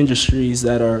change industries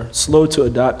that are slow to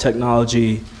adopt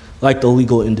technology, like the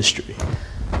legal industry?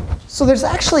 So there's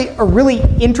actually a really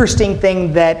interesting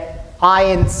thing that I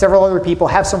and several other people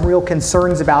have some real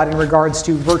concerns about in regards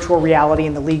to virtual reality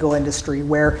in the legal industry,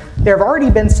 where there have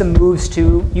already been some moves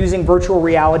to using virtual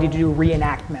reality to do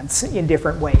reenactments in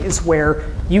different ways, where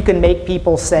you can make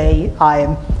people say,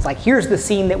 it's like, here's the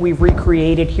scene that we've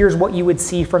recreated, here's what you would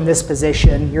see from this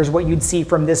position, here's what you'd see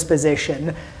from this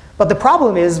position. But the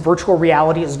problem is virtual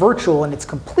reality is virtual and it's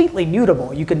completely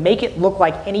mutable. You can make it look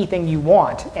like anything you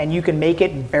want, and you can make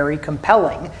it very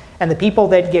compelling. And the people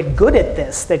that get good at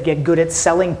this, that get good at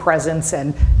selling presence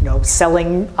and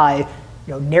selling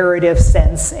narrative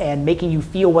sense and making you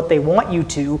feel what they want you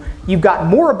to, you've got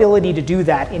more ability to do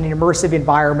that in an immersive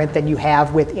environment than you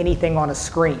have with anything on a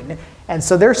screen. And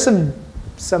so there's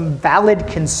some valid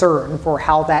concern for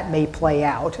how that may play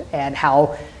out, and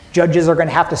how judges are going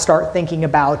to have to start thinking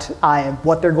about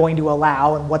what they're going to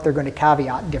allow and what they're going to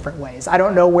caveat in different ways. I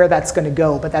don't know where that's going to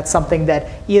go, but that's something that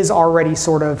is already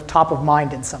sort of top of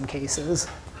mind in some cases.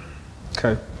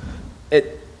 Okay.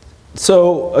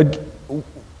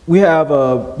 We have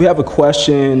a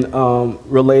question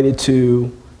related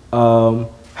to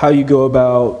how you go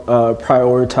about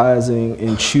prioritizing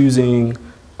and choosing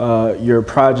your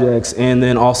projects, and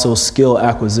then also skill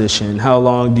acquisition. How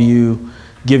long do you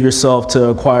give yourself to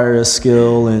acquire a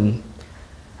skill? And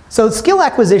so the skill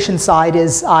acquisition side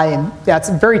is, that's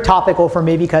very topical for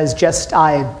me, because just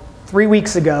 3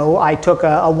 weeks ago I took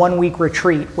a 1-week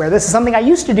retreat, where this is something I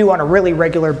used to do on a really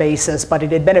regular basis, but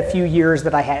it had been a few years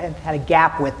that I had a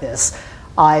gap with this.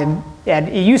 And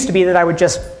it used to be that I would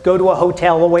just go to a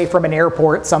hotel away from an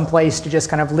airport someplace to just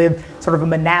kind of live sort of a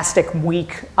monastic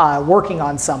week working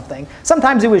on something.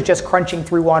 Sometimes it was just crunching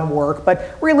through on work,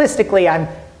 but realistically I'm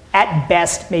at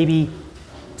best maybe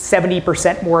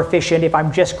 70% more efficient if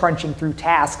I'm just crunching through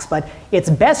tasks, but it's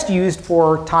best used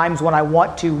for times when I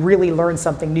want to really learn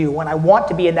something new, when I want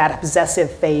to be in that obsessive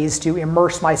phase to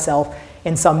immerse myself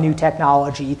in some new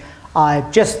technology.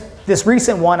 Just this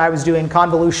recent one, I was doing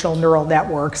convolutional neural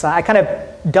networks. I kind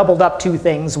of doubled up two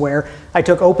things, where I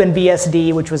took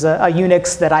OpenBSD, which was a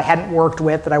Unix that I hadn't worked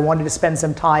with that I wanted to spend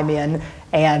some time in,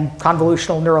 and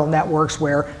convolutional neural networks,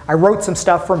 where I wrote some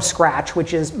stuff from scratch,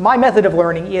 which is, my method of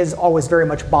learning is always very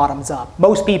much bottoms up.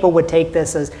 Most people would take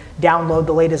this as download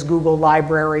the latest Google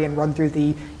library and run through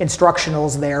the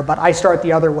instructionals there, but I start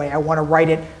the other way. I want to write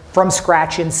it from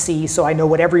scratch in C, so I know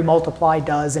what every multiply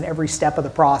does in every step of the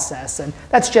process. And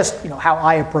that's just how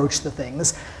I approach the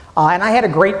things. And I had a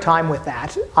great time with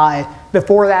that.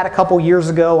 Before that, a couple years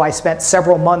ago, I spent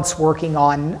several months working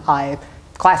on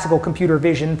classical computer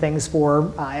vision things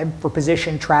for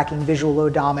position tracking, visual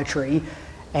odometry.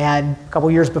 And a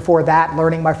couple years before that,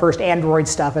 learning my first Android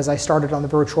stuff as I started on the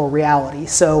virtual reality.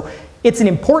 So it's an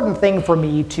important thing for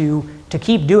me to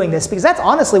keep doing this, because that's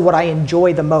honestly what I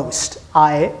enjoy the most.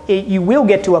 You will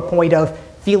get to a point of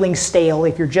feeling stale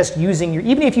if you're just using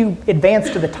even if you advance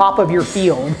to the top of your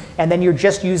field and then you're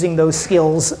just using those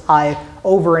skills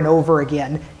over and over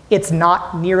again. It's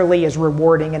not nearly as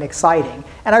rewarding and exciting.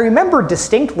 And I remember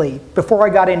distinctly, before I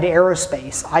got into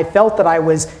aerospace, I felt that I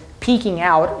was peaking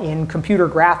out in computer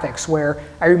graphics, where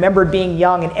I remembered being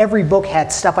young and every book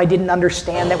had stuff I didn't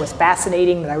understand that was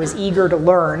fascinating, that I was eager to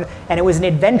learn, and it was an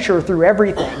adventure through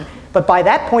everything. But by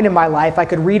that point in my life, I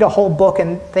could read a whole book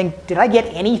and think, did I get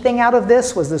anything out of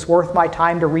this? Was this worth my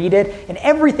time to read it? And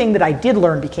everything that I did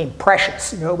learn became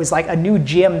precious. It was like a new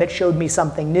gym that showed me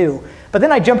something new. But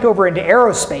then I jumped over into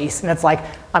aerospace, and it's like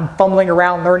I'm fumbling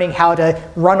around learning how to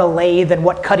run a lathe and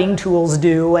what cutting tools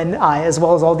do, and as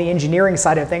well as all the engineering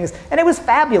side of things. And it was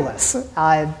fabulous.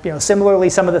 Similarly,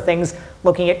 some of the things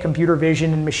looking at computer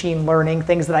vision and machine learning,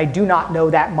 things that I do not know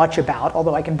that much about,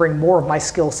 although I can bring more of my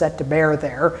skill set to bear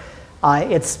there.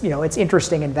 It's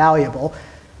interesting and valuable.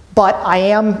 But I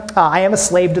am a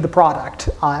slave to the product.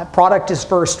 Product is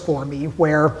first for me,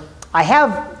 where I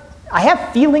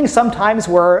have feelings sometimes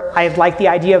where I like the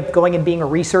idea of going and being a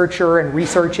researcher and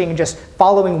researching and just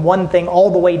following one thing all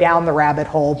the way down the rabbit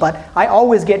hole, but I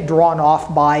always get drawn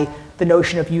off by the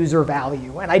notion of user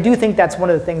value. And I do think that's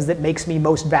one of the things that makes me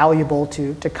most valuable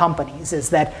to companies, is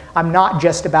that I'm not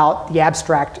just about the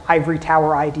abstract ivory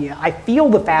tower idea. I feel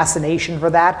the fascination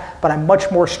for that, but I'm much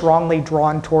more strongly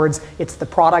drawn towards it's the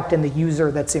product and the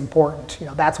user that's important.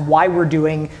 That's why we're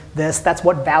doing this. That's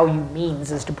what value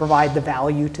means, is to provide the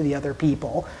value to the other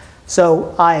people.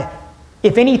 So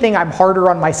if anything, I'm harder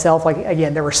on myself. Like,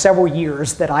 again, there were several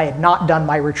years that I had not done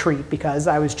my retreat because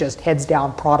I was just heads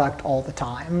down product all the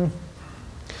time.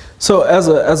 So as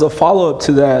a follow-up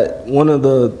to that, one of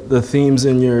the themes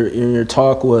in your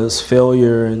talk was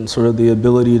failure and sort of the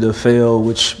ability to fail,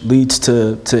 which leads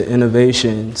to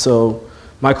innovation. So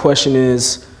my question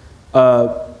is,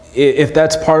 if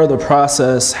that's part of the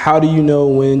process, how do you know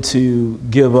when to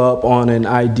give up on an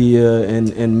idea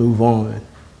and move on?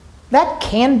 That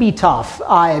can be tough.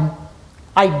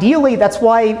 Ideally, that's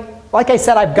why, like I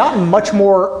said, I've gotten much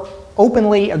more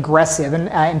openly aggressive and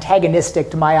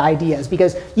antagonistic to my ideas,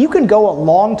 because you can go a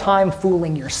long time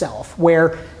fooling yourself,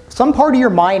 where some part of your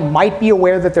mind might be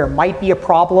aware that there might be a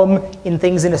problem in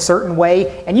things in a certain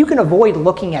way, and you can avoid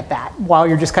looking at that while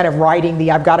you're just kind of riding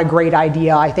the I've got a great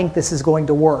idea, I think this is going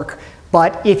to work.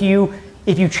 But if you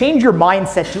change your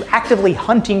mindset to actively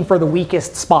hunting for the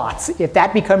weakest spots, if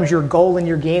that becomes your goal in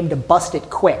your game to bust it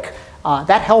quick,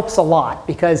 that helps a lot,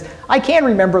 because I can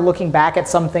remember looking back at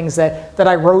some things that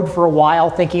I rode for a while,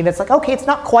 thinking that's like, okay, it's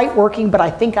not quite working, but I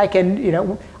think I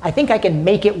can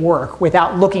make it work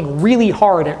without looking really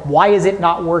hard at why is it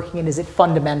not working and is it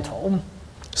fundamental.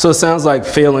 So it sounds like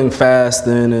failing fast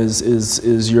then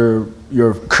is your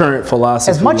current philosophy.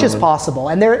 As much as possible,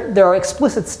 and there are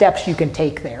explicit steps you can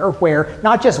take there, where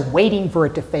not just waiting for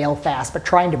it to fail fast, but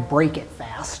trying to break it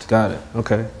fast. Got it.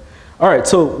 Okay. All right,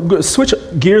 so switch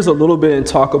gears a little bit and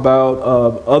talk about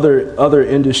other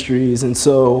industries. And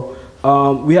so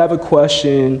we have a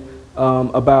question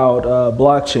about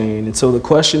blockchain. And so the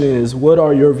question is, what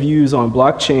are your views on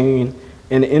blockchain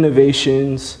and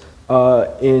innovations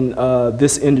in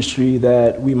this industry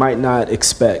that we might not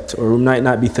expect or we might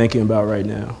not be thinking about right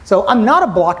now? So I'm not a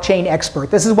blockchain expert.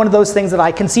 This is one of those things that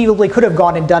I conceivably could have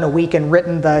gone and done a week and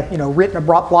written a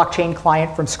blockchain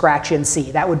client from scratch in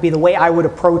C. That would be the way I would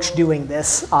approach doing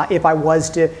this if I was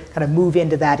to kind of move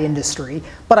into that industry.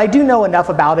 But I do know enough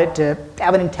about it to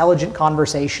have an intelligent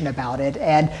conversation about it.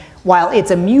 And while it's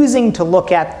amusing to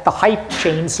look at the hype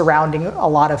chains surrounding a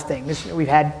lot of things, we've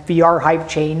had VR hype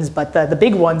chains, but the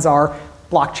big ones are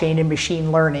blockchain and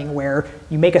machine learning, where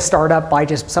you make a startup by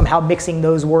just somehow mixing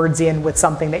those words in with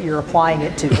something that you're applying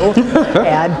it to.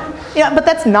 But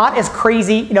that's not as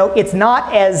crazy. It's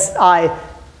not as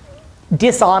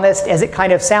dishonest as it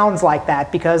kind of sounds like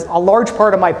that, because a large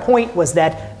part of my point was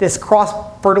that this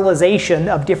cross-fertilization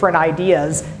of different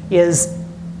ideas is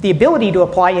the ability to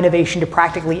apply innovation to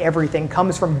practically everything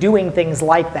comes from doing things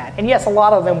like that. And yes, a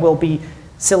lot of them will be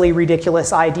silly,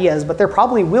 ridiculous ideas, but there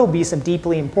probably will be some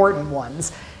deeply important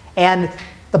ones. And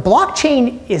the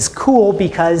blockchain is cool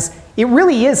because it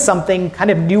really is something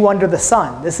kind of new under the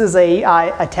sun. This is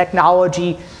a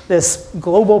technology, this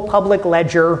global public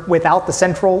ledger without the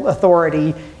central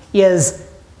authority is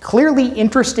clearly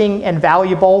interesting and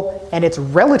valuable, and it's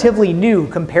relatively new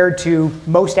compared to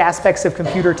most aspects of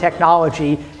computer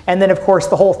technology. And then, of course,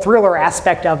 the whole thriller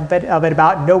aspect of it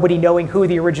about nobody knowing who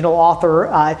the original author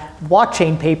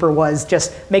blockchain paper was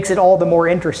just makes it all the more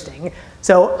interesting.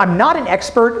 So I'm not an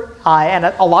expert, and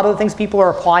a lot of the things people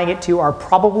are applying it to are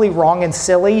probably wrong and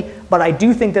silly, but I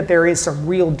do think that there is some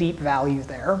real deep value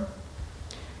there.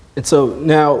 And so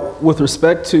now, with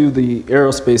respect to the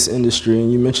aerospace industry,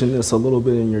 and you mentioned this a little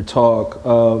bit in your talk,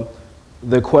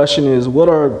 the question is, what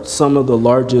are some of the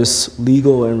largest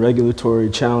legal and regulatory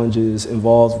challenges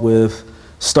involved with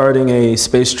starting a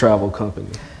space travel company?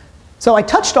 So I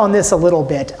touched on this a little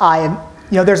bit.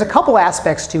 There's a couple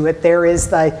aspects to it. There is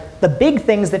the big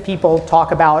things that people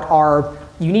talk about are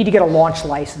you need to get a launch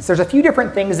license. There's a few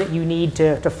different things that you need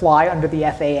to fly under the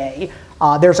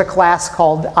FAA. There's a class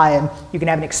called, you can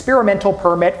have an experimental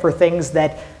permit for things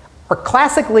that are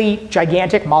classically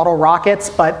gigantic model rockets,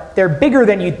 but they're bigger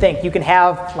than you'd think. You can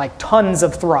have like tons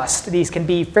of thrust. These can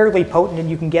be fairly potent and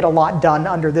you can get a lot done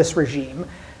under this regime.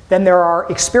 Then there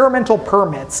are experimental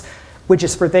permits, which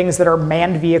is for things that are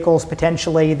manned vehicles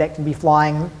potentially that can be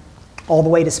flying all the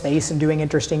way to space and doing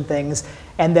interesting things.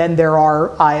 And then there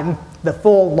are the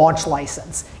full launch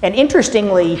license. And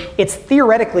interestingly, it's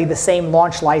theoretically the same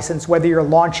launch license whether you're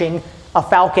launching a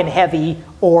Falcon Heavy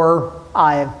or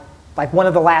like one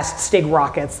of the last Stig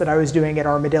rockets that I was doing at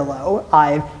Armadillo.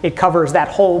 It covers that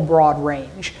whole broad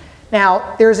range.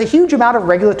 Now, there's a huge amount of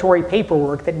regulatory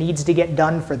paperwork that needs to get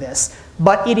done for this,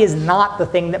 but it is not the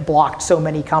thing that blocked so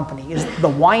many companies. The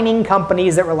whining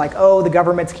companies that were like, oh, the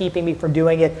government's keeping me from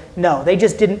doing it. No, they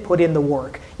just didn't put in the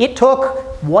work. It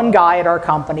took one guy at our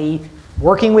company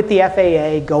working with the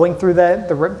FAA, going through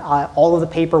all of the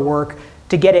paperwork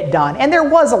to get it done. And there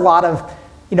was a lot of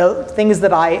things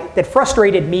that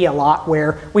frustrated me a lot,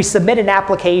 where we submit an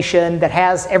application that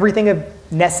has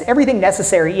everything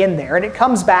necessary in there, and it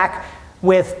comes back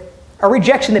with a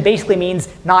rejection that basically means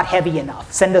not heavy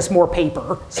enough. Send us more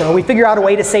paper. So we figure out a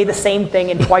way to say the same thing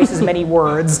in twice as many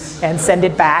words and send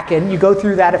it back, and you go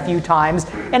through that a few times,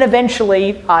 and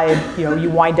eventually you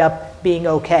wind up being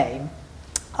okay.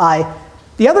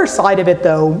 The other side of it,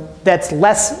 though, that's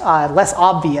less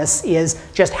obvious is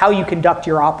just how you conduct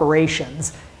your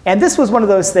operations. And this was one of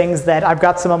those things that I've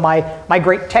got some of my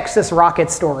great Texas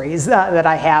rocket stories that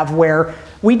I have, where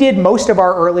we did most of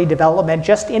our early development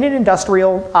just in an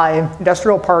industrial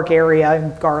park area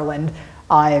in Garland.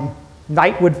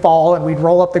 Night would fall and we'd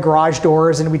roll up the garage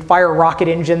doors and we'd fire rocket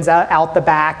engines out the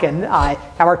back and have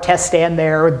our test stand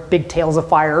there with big tails of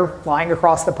fire flying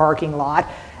across the parking lot.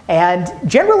 And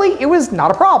generally, it was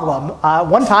not a problem.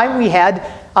 One time we had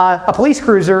a police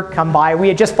cruiser come by. We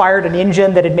had just fired an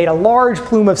engine that had made a large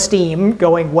plume of steam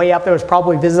going way up that was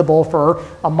probably visible for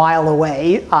a mile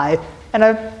away.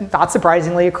 And not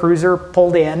surprisingly, a cruiser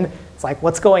pulled in. It's like,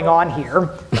 what's going on here?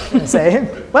 And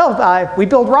say, well, we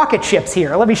build rocket ships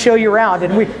here. Let me show you around.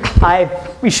 And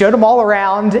we showed him all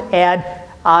around, and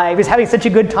he was having such a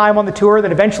good time on the tour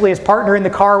that eventually his partner in the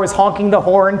car was honking the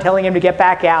horn, telling him to get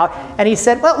back out. And he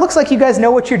said, well, it looks like you guys know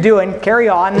what you're doing. Carry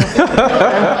on.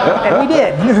 And we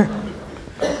did.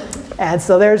 And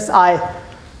so there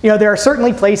are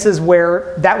certainly places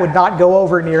where that would not go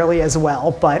over nearly as well,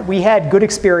 but we had good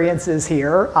experiences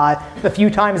here. The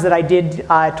few times that I did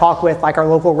talk with like our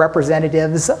local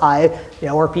representatives,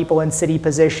 or people in city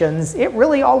positions, it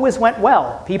really always went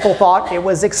well. People thought it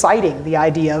was exciting, the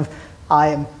idea of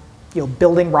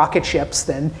building rocket ships.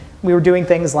 Then we were doing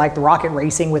things like the rocket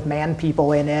racing with manned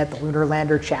people in it, the Lunar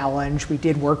Lander Challenge. We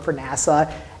did work for NASA,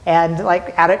 and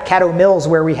like out at Caddo Mills,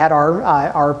 where we had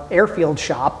our airfield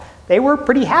shop, they were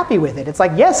pretty happy with it. It's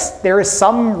like, yes, there is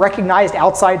some recognized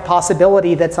outside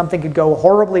possibility that something could go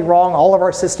horribly wrong, all of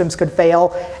our systems could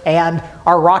fail, and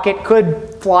our rocket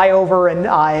could fly over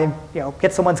and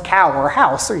hit someone's cow or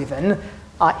house, or even.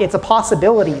 It's a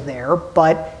possibility there,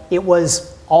 but it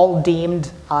was all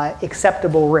deemed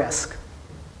acceptable risk.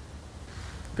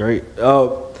 Great.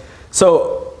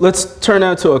 So let's turn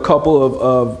now to a couple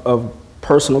of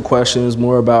personal questions,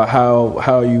 more about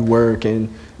how you work.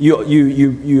 And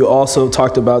you also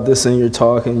talked about this in your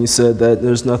talk, and you said that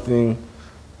there's nothing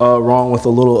wrong with a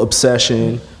little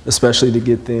obsession, especially to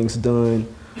get things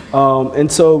done. And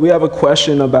so we have a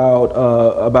question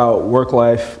about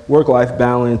work-life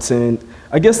balance, and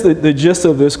I guess the gist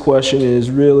of this question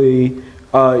is really,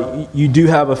 you do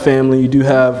have a family, you do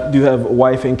have a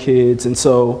wife and kids, and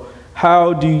so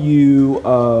how do you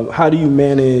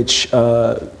manage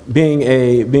being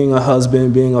a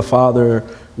husband, being a father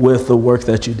with the work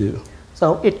that you do?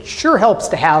 So it sure helps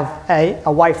to have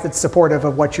a wife that's supportive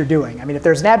of what you're doing. I mean, if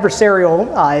there's an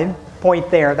adversarial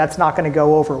point there, that's not going to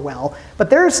go over well.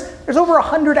 But there's over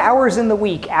 100 hours in the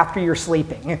week after you're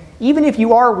sleeping. Even if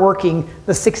you are working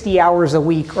the 60 hours a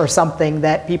week or something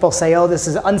that people say, oh, this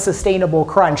is unsustainable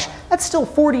crunch, that's still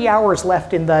 40 hours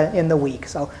left in the week.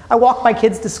 So I walk my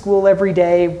kids to school every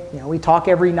day. We talk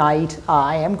every night.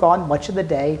 I am gone much of the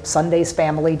day. Sunday's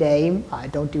family day. I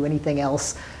don't do anything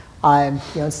else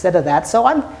instead of that. So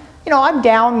I'm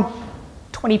down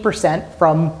 20%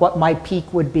 from what my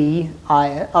peak would be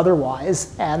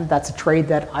otherwise, and that's a trade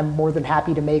that I'm more than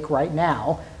happy to make right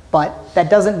now. But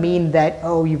that doesn't mean that,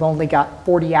 oh, you've only got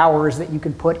 40 hours that you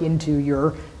can put into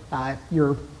your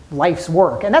life's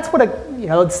work. And that's what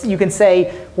you can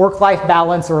say work-life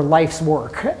balance or life's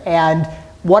work. And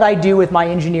what I do with my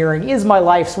engineering is my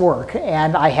life's work.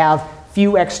 And I have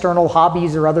few external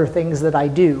hobbies or other things that I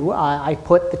do. I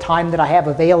put the time that I have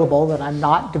available that I'm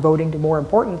not devoting to more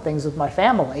important things with my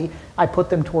family, I put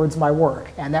them towards my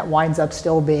work. And that winds up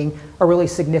still being a really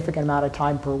significant amount of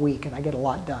time per week, and I get a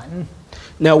lot done.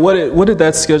 Now, what did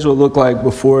that schedule look like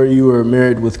before you were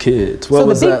married with kids? What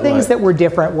was that like? So the big things that were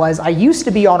different was I used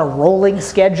to be on a rolling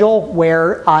schedule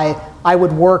where I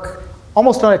would work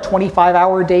almost on a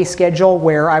 25-hour day schedule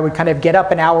where I would kind of get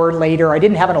up an hour later. I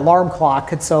didn't have an alarm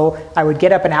clock, and so I would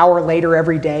get up an hour later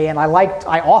every day, and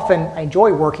I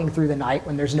enjoy working through the night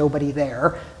when there's nobody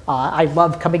there. I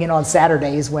love coming in on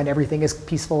Saturdays when everything is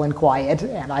peaceful and quiet,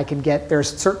 and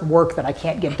there's certain work that I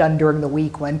can't get done during the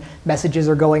week when messages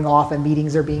are going off and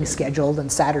meetings are being scheduled,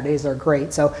 and Saturdays are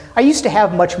great. So I used to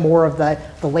have much more of the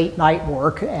late night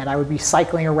work, and I would be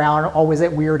cycling around always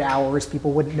at weird hours.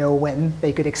 People wouldn't know when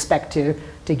they could expect to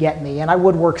get me, and I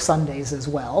would work Sundays as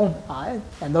well.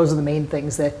 And those are the main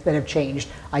things that have changed.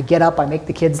 I get up, I make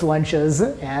the kids lunches,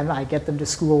 and I get them to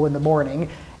school in the morning.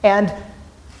 And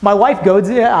my wife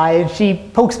she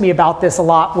pokes me about this a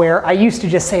lot, where I used to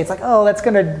just say, it's like, oh, that's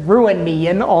going to ruin me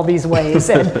in all these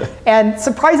ways. And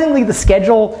surprisingly, the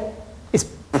schedule is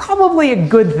probably a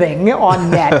good thing on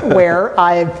net, where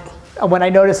when I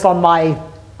noticed on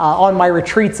my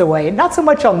retreats away, not so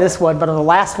much on this one, but on the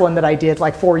last one that I did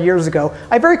like 4 years ago,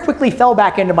 I very quickly fell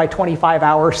back into my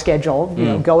 25-hour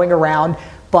schedule, going around.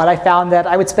 But I found that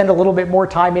I would spend a little bit more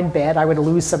time in bed. I would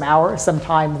lose some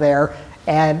time there.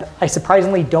 And I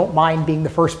surprisingly don't mind being the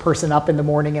first person up in the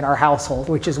morning in our household,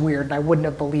 which is weird, and I wouldn't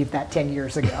have believed that 10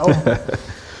 years ago.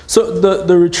 So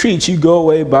the retreats, you go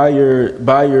away by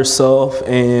yourself,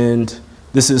 and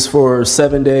this is for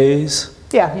 7 days?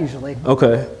 Yeah, usually.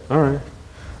 Okay, all right.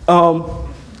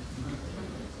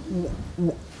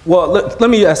 Well, let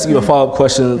me ask you a follow-up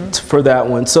question for that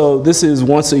one. So this is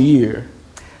once a year?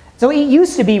 So it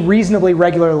used to be reasonably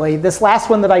regularly. This last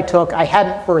one that I took, I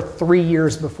hadn't for 3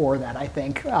 years before that, I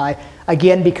think.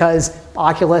 Again, because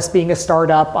Oculus being a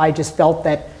startup, I just felt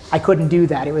that I couldn't do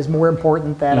that. It was more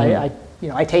important that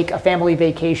I take a family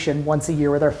vacation once a year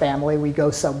with our family. We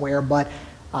go somewhere, but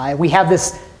we have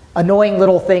this annoying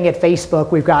little thing at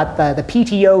Facebook. We've got the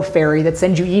PTO fairy that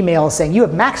sends you emails saying you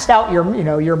have maxed out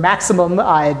your maximum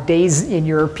days in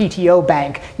your PTO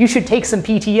bank. You should take some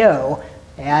PTO.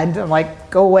 And I'm like,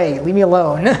 go away, leave me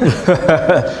alone.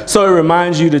 So it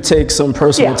reminds you to take some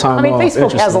personal time off. I mean,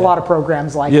 Facebook has a lot of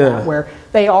programs like that where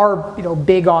they are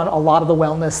big on a lot of the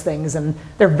wellness things, and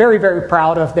they're very, very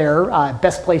proud of their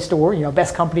best place to work,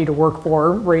 best company to work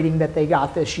for rating that they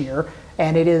got this year.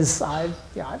 And it is, I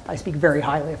speak very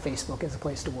highly of Facebook as a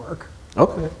place to work.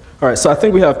 Okay. All right. So I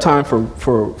think we have time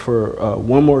for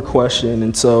one more question,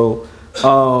 and so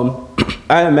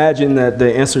I imagine that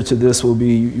the answer to this will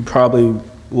be you probably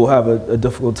will have a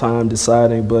difficult time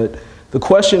deciding. But the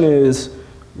question is,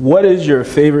 what is your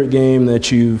favorite game that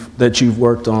you've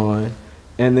worked on?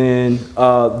 And then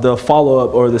the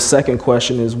follow-up or the second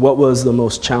question is, what was the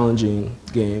most challenging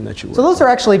game that you worked on? So those are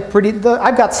actually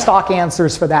I've got stock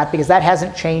answers for that because that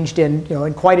hasn't changed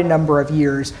in quite a number of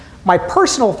years. My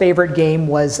personal favorite game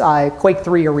was Quake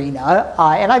 3 Arena,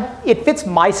 and it fits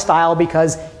my style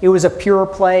because it was a pure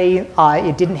play.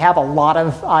 It didn't have a lot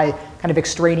of kind of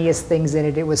extraneous things in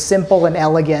it. It was simple and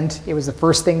elegant. It was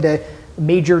the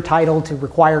major title to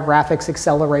require graphics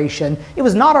acceleration. It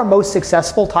was not our most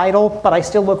successful title, but I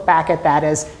still look back at that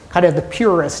as kind of the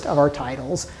purest of our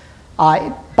titles.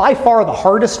 By far the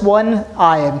hardest one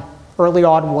early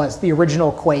on was the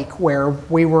original Quake, where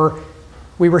we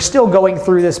were still going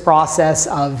through this process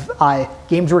of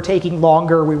games were taking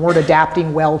longer, we weren't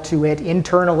adapting well to it.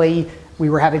 Internally, we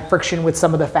were having friction with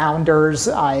some of the founders.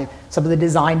 Some of the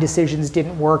design decisions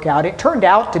didn't work out. It turned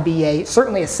out to be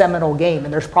certainly a seminal game,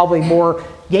 and there's probably more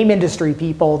game industry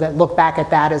people that look back at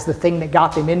that as the thing that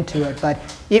got them into it, but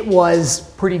it was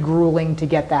pretty grueling to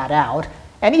get that out.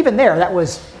 And even there, that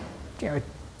was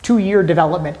 2-year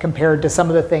development compared to some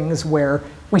of the things where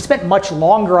we spent much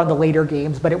longer on the later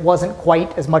games, but it wasn't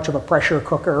quite as much of a pressure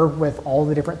cooker with all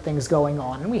the different things going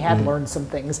on. And we had learned some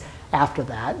things after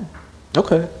that.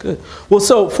 Okay, good. Well,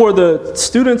 so for the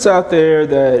students out there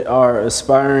that are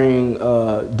aspiring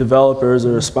developers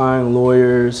or aspiring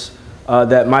lawyers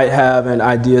that might have an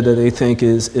idea that they think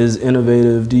is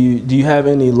innovative, do you have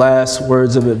any last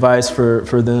words of advice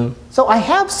for them? So I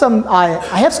have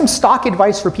some stock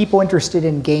advice for people interested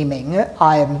in gaming.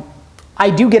 I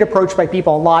do get approached by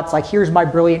people a lot. It's like, here's my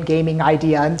brilliant gaming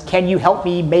idea, and can you help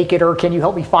me make it, or can you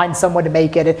help me find someone to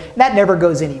make it? And that never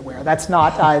goes anywhere. That's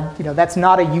not that's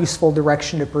not a useful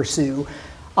direction to pursue.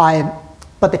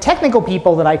 But the technical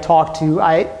people that I talk to,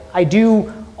 I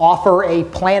do offer a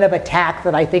plan of attack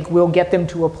that I think will get them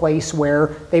to a place where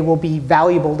they will be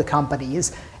valuable to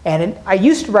companies. And I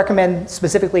used to recommend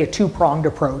specifically a two-pronged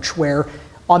approach where,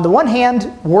 on the one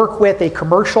hand, work with a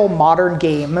commercial modern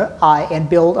game and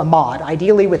build a mod,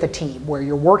 ideally with a team, where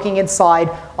you're working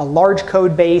inside a large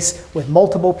code base with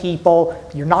multiple people.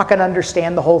 You're not going to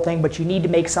understand the whole thing, but you need to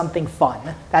make something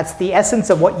fun. That's the essence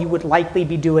of what you would likely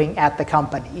be doing at the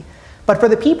company. But for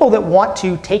the people that want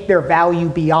to take their value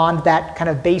beyond that kind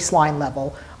of baseline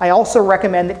level, I also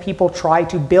recommend that people try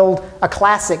to build a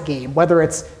classic game, whether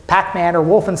it's Pac-Man or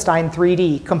Wolfenstein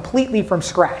 3D, completely from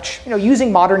scratch.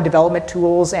 Using modern development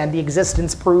tools and the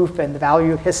existence proof and the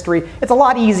value of history, it's a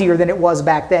lot easier than it was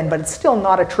back then, but it's still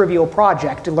not a trivial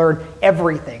project to learn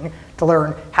everything, to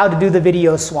learn how to do the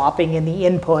video swapping and the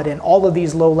input and all of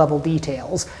these low-level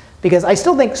details. Because I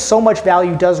still think so much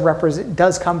value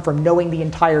does come from knowing the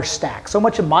entire stack. So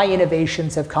much of my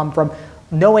innovations have come from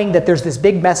knowing that there's this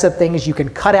big mess of things, you can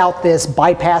cut out this,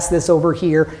 bypass this over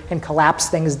here, and collapse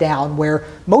things down, where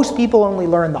most people only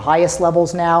learn the highest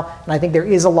levels now, and I think there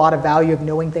is a lot of value of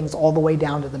knowing things all the way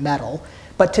down to the metal.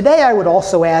 But today I would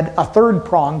also add a third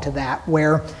prong to that,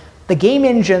 where the game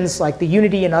engines like the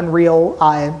Unity and Unreal,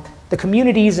 the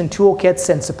communities and toolkits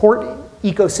and support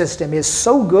ecosystem is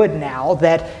so good now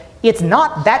that it's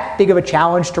not that big of a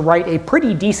challenge to write a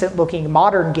pretty decent looking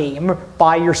modern game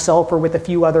by yourself or with a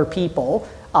few other people.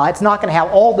 It's not going to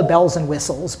have all the bells and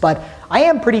whistles, but I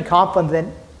am pretty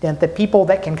confident that people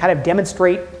that can kind of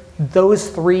demonstrate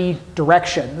those three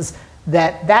directions,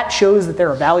 that shows that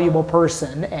they're a valuable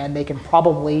person and they can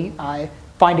probably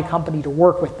find a company to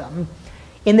work with them.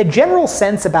 In the general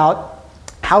sense about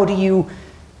how do you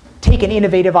take an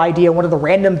innovative idea, one of the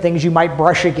random things you might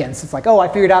brush against. It's like, oh, I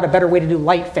figured out a better way to do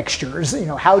light fixtures.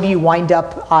 How do you wind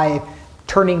up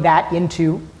turning that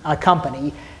into a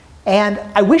company? And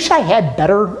I wish I had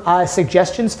better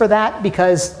suggestions for that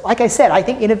because, like I said, I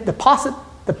think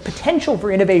the potential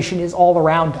for innovation is all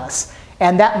around us.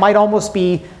 And that might almost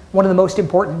be one of the most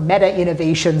important meta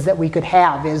innovations that we could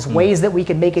have is ways that we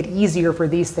can make it easier for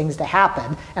these things to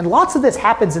happen. And lots of this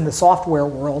happens in the software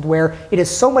world where it is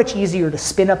so much easier to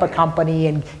spin up a company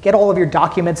and get all of your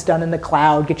documents done in the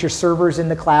cloud, get your servers in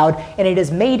the cloud, and it has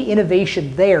made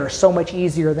innovation there so much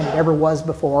easier than it ever was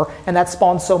before, and that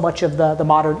spawned so much of the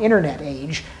modern internet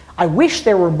age. I wish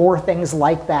there were more things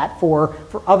like that for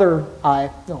other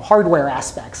hardware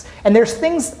aspects. And there's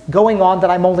things going on that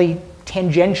I'm only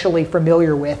tangentially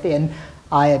familiar with in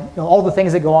all the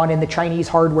things that go on in the Chinese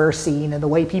hardware scene and the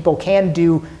way people can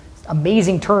do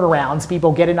amazing turnarounds.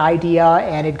 People get an idea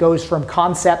and it goes from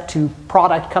concept to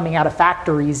product coming out of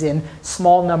factories in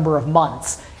small number of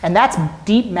months. And that's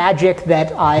deep magic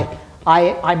that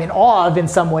I'm in awe of in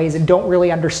some ways and don't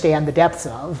really understand the depths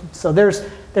of. So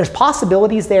there's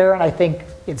possibilities there, and I think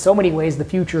in so many ways the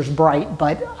future's bright,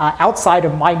 but outside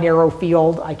of my narrow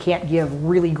field, I can't give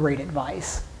really great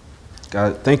advice.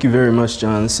 Got it. Thank you very much,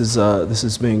 John. This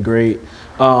has been great.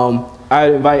 I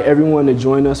invite everyone to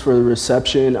join us for the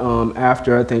reception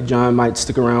after. I think John might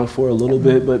stick around for a little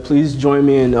bit, but please join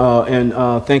me in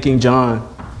thanking John.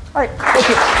 All right, thank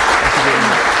you.